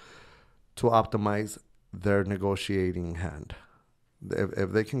terminals, to optimize their negotiating hand.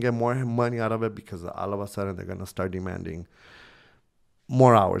 If they can get more money out of it, because all of a sudden they're going to start demanding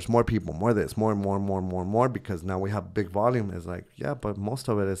more hours, more people, more this, more, because now we have big volume. It's like, yeah, but most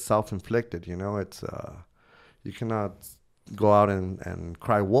of it is self-inflicted, it's, you cannot go out and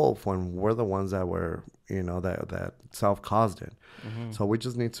cry wolf when we're the ones that were, that self-caused it. Mm-hmm. So we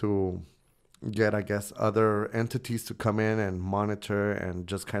just need to get, I guess, other entities to come in and monitor and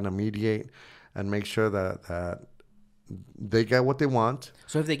just kind of mediate and make sure that they get what they want.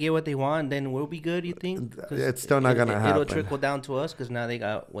 So if they get what they want, then we'll be good, you think? It's still not gonna happen. It'll trickle down to us because now they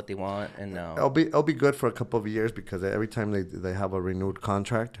got what they want, and now it'll be good for a couple of years, because every time they have a renewed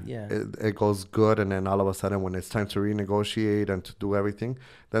contract, yeah, it goes good, and then all of a sudden when it's time to renegotiate and to do everything,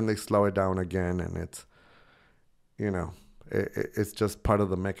 then they slow it down again, and it's it's just part of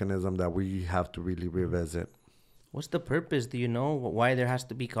the mechanism that we have to really revisit. What's the purpose? Do you know why there has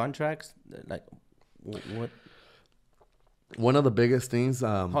to be contracts? Like what? One of the biggest things.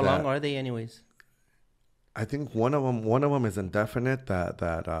 How long are they, anyways? I think one of them is indefinite.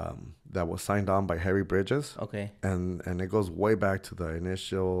 That was signed on by Harry Bridges. Okay. And it goes way back to the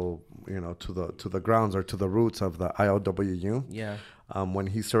initial, to the grounds or to the roots of the ILWU. Yeah. When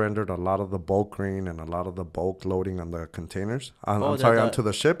he surrendered a lot of the bulk grain and a lot of the bulk loading on the containers. Onto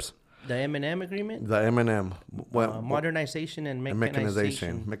the ships. The M&M agreement? The M&M. Modernization and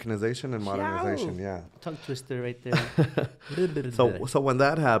mechanization. Mechanization and modernization, yeah. Tongue twister right there. So when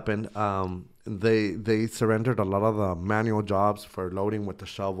that happened, they surrendered a lot of the manual jobs for loading with the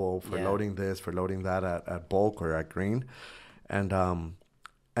shovel, for loading this, for loading that at bulk or at grain. And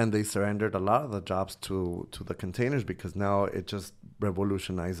they surrendered a lot of the jobs to the containers, because now it just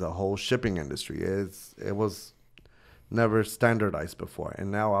revolutionized the whole shipping industry. It was never standardized before,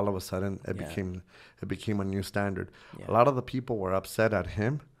 and now all of a sudden it became a new standard. A lot of the people were upset at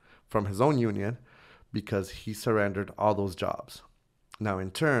him from his own union because he surrendered all those jobs. Now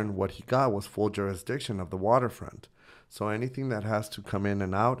in turn, what he got was full jurisdiction of the waterfront, so anything that has to come in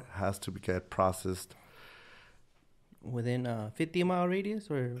and out has to get processed within a 50-mile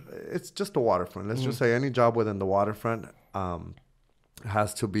radius, or it's just the waterfront. Let's just say any job within the waterfront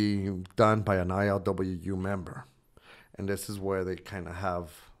has to be done by an ILWU member. And this is where they kind of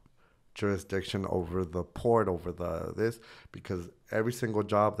have jurisdiction over the port, over this, because every single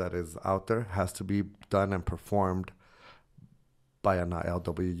job that is out there has to be done and performed by an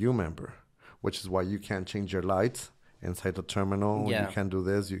ILWU member, which is why you can't change your lights inside the terminal. You can't do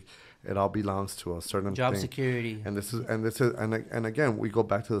this. It all belongs to a certain job thing. Security. And again, we go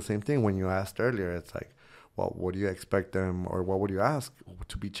back to the same thing when you asked earlier. It's like, well, what do you expect them, or what would you ask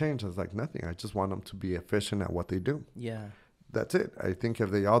to be changed? I was like, nothing. I just want them to be efficient at what they do. Yeah. That's it. I think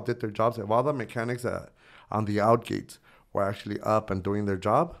if they all did their jobs, if all the mechanics on the out gates were actually up and doing their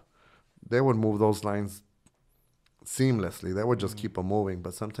job, they would move those lines seamlessly. They would just keep them moving.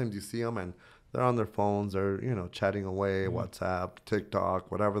 But sometimes you see them and they're on their phones, or chatting away, WhatsApp, TikTok,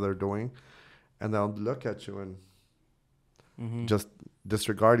 whatever they're doing, and they'll look at you and just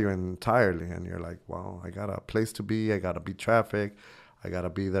disregard you entirely. And you're like, well, I got a place to be. I got to beat traffic. I got to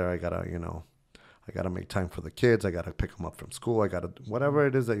be there. I got to make time for the kids. I got to pick them up from school. I got to whatever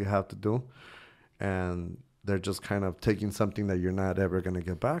it is that you have to do. And they're just kind of taking something that you're not ever going to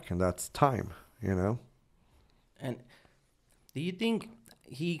get back, and that's time, And do you think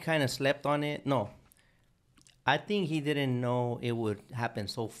he kind of slept on it? No. I think he didn't know it would happen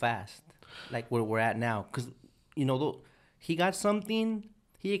so fast, like where we're at now. Because, he got something,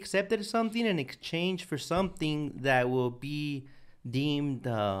 he accepted something in exchange for something that will be deemed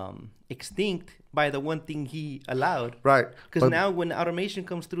extinct by the one thing he allowed. Right. Because now when automation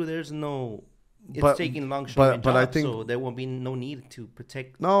comes through, there's no... It's taking longshoremen jobs, I think, so there won't be no need to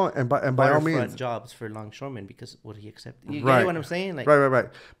protect and by all means jobs for longshoremen, because what he accepted. You get what I'm saying? Like, right.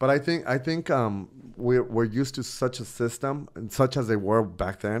 But I think we're used to such a system, and such as they were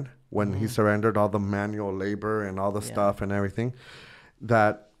back then when he surrendered all the manual labor and all the stuff and everything,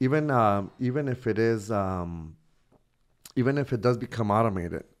 that even if it does become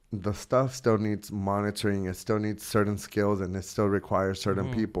automated, the stuff still needs monitoring. It still needs certain skills, and it still requires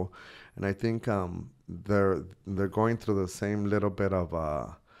certain people. And I think they're going through the same little bit of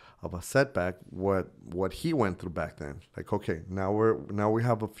a setback what he went through back then. Like, okay, now we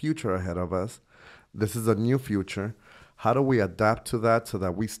have a future ahead of us. This is a new future. How do we adapt to that so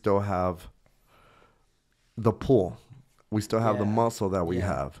that we still have the pull, we still have the muscle that we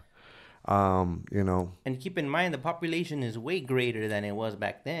have, And keep in mind, the population is way greater than it was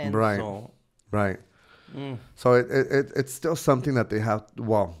back then. Right. So. Right. So it's still something that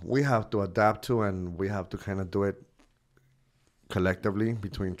we have to adapt to, and we have to kind of do it collectively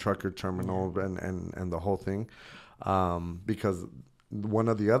between trucker terminal and the whole thing, because one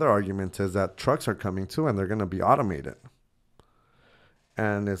of the other arguments is that trucks are coming too, and they're going to be automated.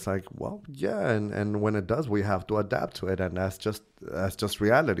 And it's like, well, yeah, and when it does, we have to adapt to it, and that's just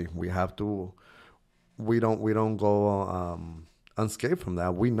reality. We don't go unscathed from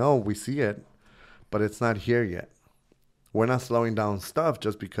that. We know, we see it, but it's not here yet. We're not slowing down stuff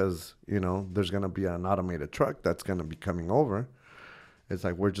just because, there's going to be an automated truck that's going to be coming over. It's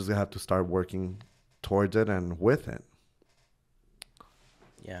like we're just going to have to start working towards it and with it.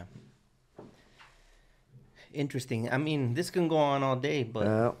 Yeah. Interesting. I mean, this can go on all day,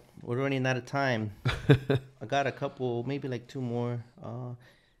 but we're running out of time. I got a couple, maybe like two more.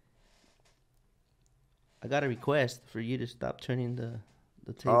 I got a request for you to stop turning the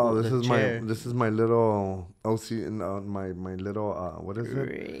table. Oh, chair. this is my little OC, my little what is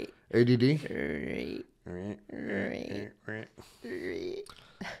it? ADD.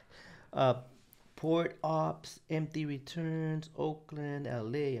 Port Ops, Empty Returns, Oakland,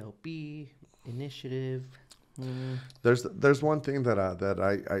 LALB Initiative. There's one thing that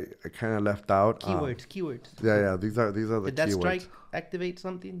I kind of left out. Keywords. Yeah. These are the keywords. Did that strike activate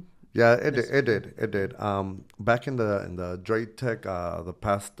something? Yeah, it did. Back in the Dre Tech, the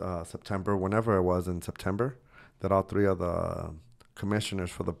past September, whenever it was in September, that all three of the commissioners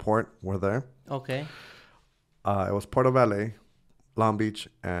for the port were there. Okay. It was Port of LA, Long Beach,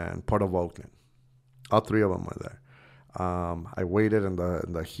 and Port of Oakland. All three of them were there. I waited in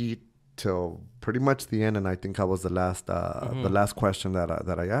the heat till pretty much the end, and I think I was the last question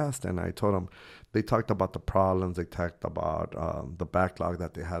that I asked, and I told them. They talked about the problems. They talked about the backlog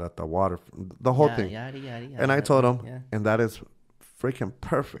that they had at the water, the whole thing. Yada, and I told them, and that is freaking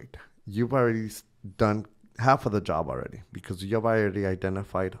perfect. You've already done half of the job already because you've already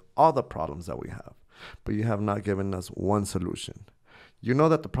identified all the problems that we have, but you have not given us one solution. You know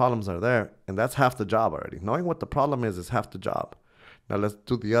that the problems are there, and that's half the job already. Knowing what the problem is half the job. Now let's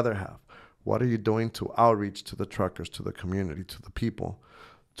do the other half. What are you doing to outreach to the truckers, to the community, to the people,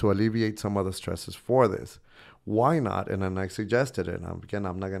 to alleviate some of the stresses for this? Why not? And then I suggested it. Again,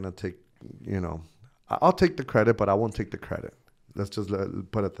 I'm not going to take, I'll take the credit, but I won't take the credit. Let's just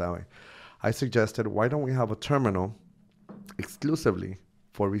put it that way. I suggested, why don't we have a terminal exclusively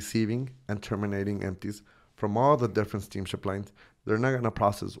for receiving and terminating empties from all the different steamship lines? They're not going to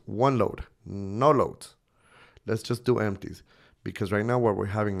process one load, no loads. Let's just do empties. Because right now what we're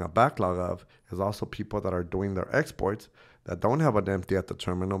having a backlog of is also people that are doing their exports that don't have an empty at the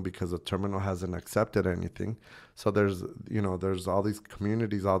terminal because the terminal hasn't accepted anything. So there's all these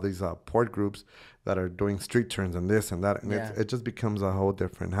communities, all these port groups that are doing street turns and this and that. And it just becomes a whole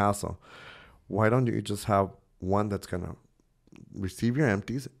different hassle. Why don't you just have one that's going to receive your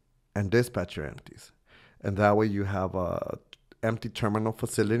empties and dispatch your empties? And that way you have a empty terminal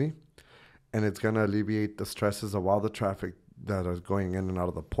facility, and it's going to alleviate the stresses of all the traffic that is going in and out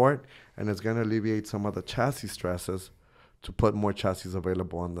of the port, and it's going to alleviate some of the chassis stresses to put more chassis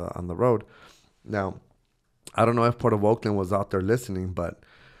available on the road. Now, I don't know if Port of Oakland was out there listening, but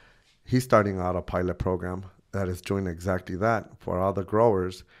he's starting out a pilot program that is doing exactly that for all the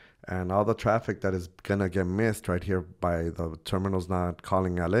growers and all the traffic that is going to get missed right here by the terminals not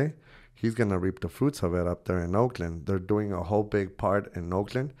calling LA. He's going to reap the fruits of it up there in Oakland. They're doing a whole big part in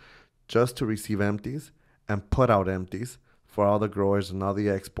Oakland just to receive empties and put out empties for all the growers and all the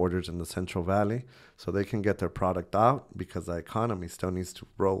exporters in the Central Valley so they can get their product out because the economy still needs to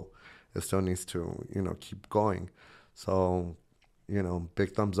grow. It still needs to, keep going. So,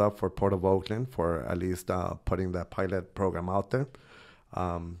 big thumbs up for Port of Oakland for at least putting that pilot program out there.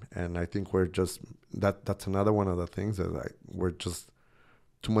 And I think we're just, that's another one of the things that we're just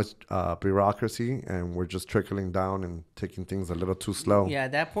too much bureaucracy, and we're just trickling down and taking things a little too slow. Yeah,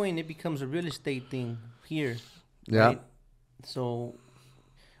 at that point, it becomes a real estate thing here. Yeah. Right? So,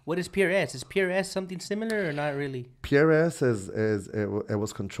 what is PRS? Is PRS something similar or not really? PRS it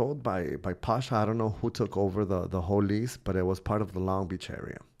was controlled by Pasha. I don't know who took over the whole lease, but it was part of the Long Beach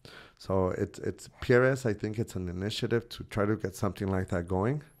area. So it's PRS. I think it's an initiative to try to get something like that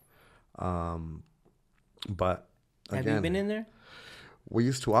going. But again, have you been in there? We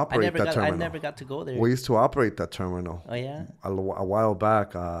used to operate that terminal. I never got to go there. We used to operate that terminal. Oh yeah. A while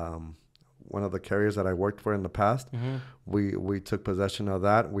back. One of the carriers that I worked for in the past, we took possession of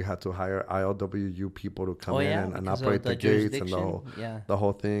that. We had to hire ILWU people to come in and operate the gates and the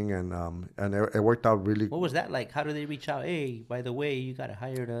whole thing, and it worked out really. What was that like? How do they reach out? Hey, by the way, you got to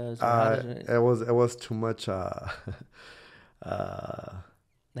hire us. It was too much.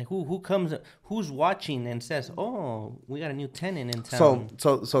 Like who's watching and says, "Oh, we got a new tenant in town."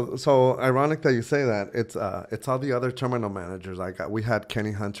 So ironic that you say that. It's all the other terminal managers. We had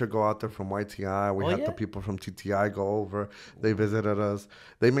Kenny Hunter go out there from YTI. We had the people from TTI go over. They visited us.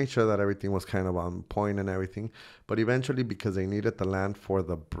 They made sure that everything was kind of on point and everything. But eventually, because they needed the land for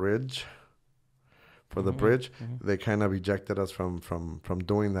the bridge, they kind of ejected us from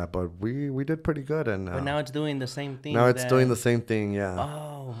doing that. But we did pretty good. And but now it's doing the same thing. Now it's doing the same thing. Yeah.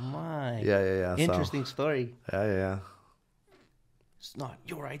 Oh my. Yeah. Interesting story. Yeah. It's not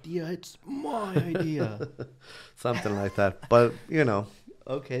your idea. It's my idea. Something like that. But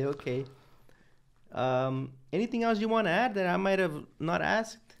Okay. Anything else you want to add that I might have not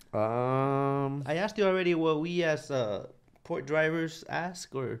asked? I asked you already what we as port drivers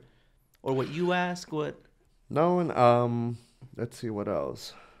ask, or what you ask. What? No, and let's see what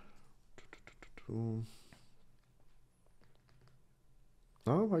else.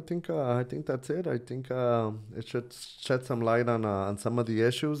 No, I think that's it. I think it should shed some light on some of the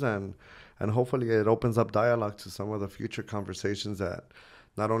issues, and hopefully it opens up dialogue to some of the future conversations that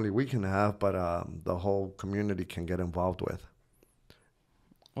not only we can have, but the whole community can get involved with.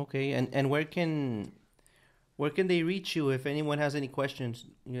 Okay, and where can they reach you if anyone has any questions?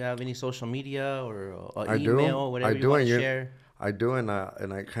 You have any social media or email, whatever you want to share? I do, and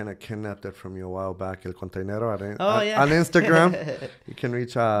I kind of kidnapped it from you a while back. El Containero yeah. On Instagram. You can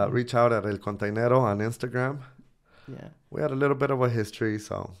reach out at El Containero on Instagram. Yeah. We had a little bit of a history,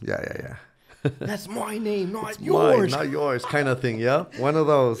 so yeah. That's my name, not yours. Not yours, kind of thing. Yeah, one of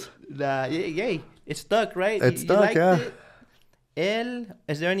those. Yay! It stuck, right? It stuck, yeah.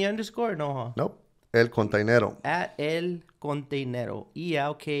 Is there any underscore? No, huh? Nope. El Containero. At El Containero.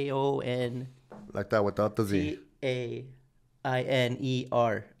 ELKON. Like that, without the Z.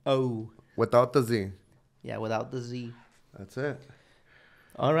 CAINERO. Without the Z. Yeah, without the Z. That's it.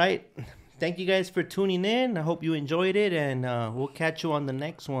 All right. Thank you guys for tuning in. I hope you enjoyed it, and we'll catch you on the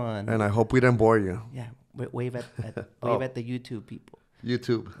next one. And I hope we didn't bore you. Yeah, wave at the YouTube people.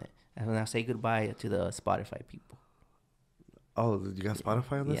 YouTube. And I'll say goodbye to the Spotify people. Oh, you got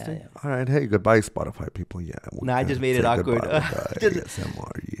Spotify on this thing? Yeah. All right. Hey, goodbye, Spotify people. Yeah. No, I just made it awkward.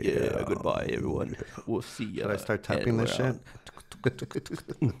 ASMR, yeah, goodbye, everyone. Yeah. We'll see you. Should I start tapping this shit?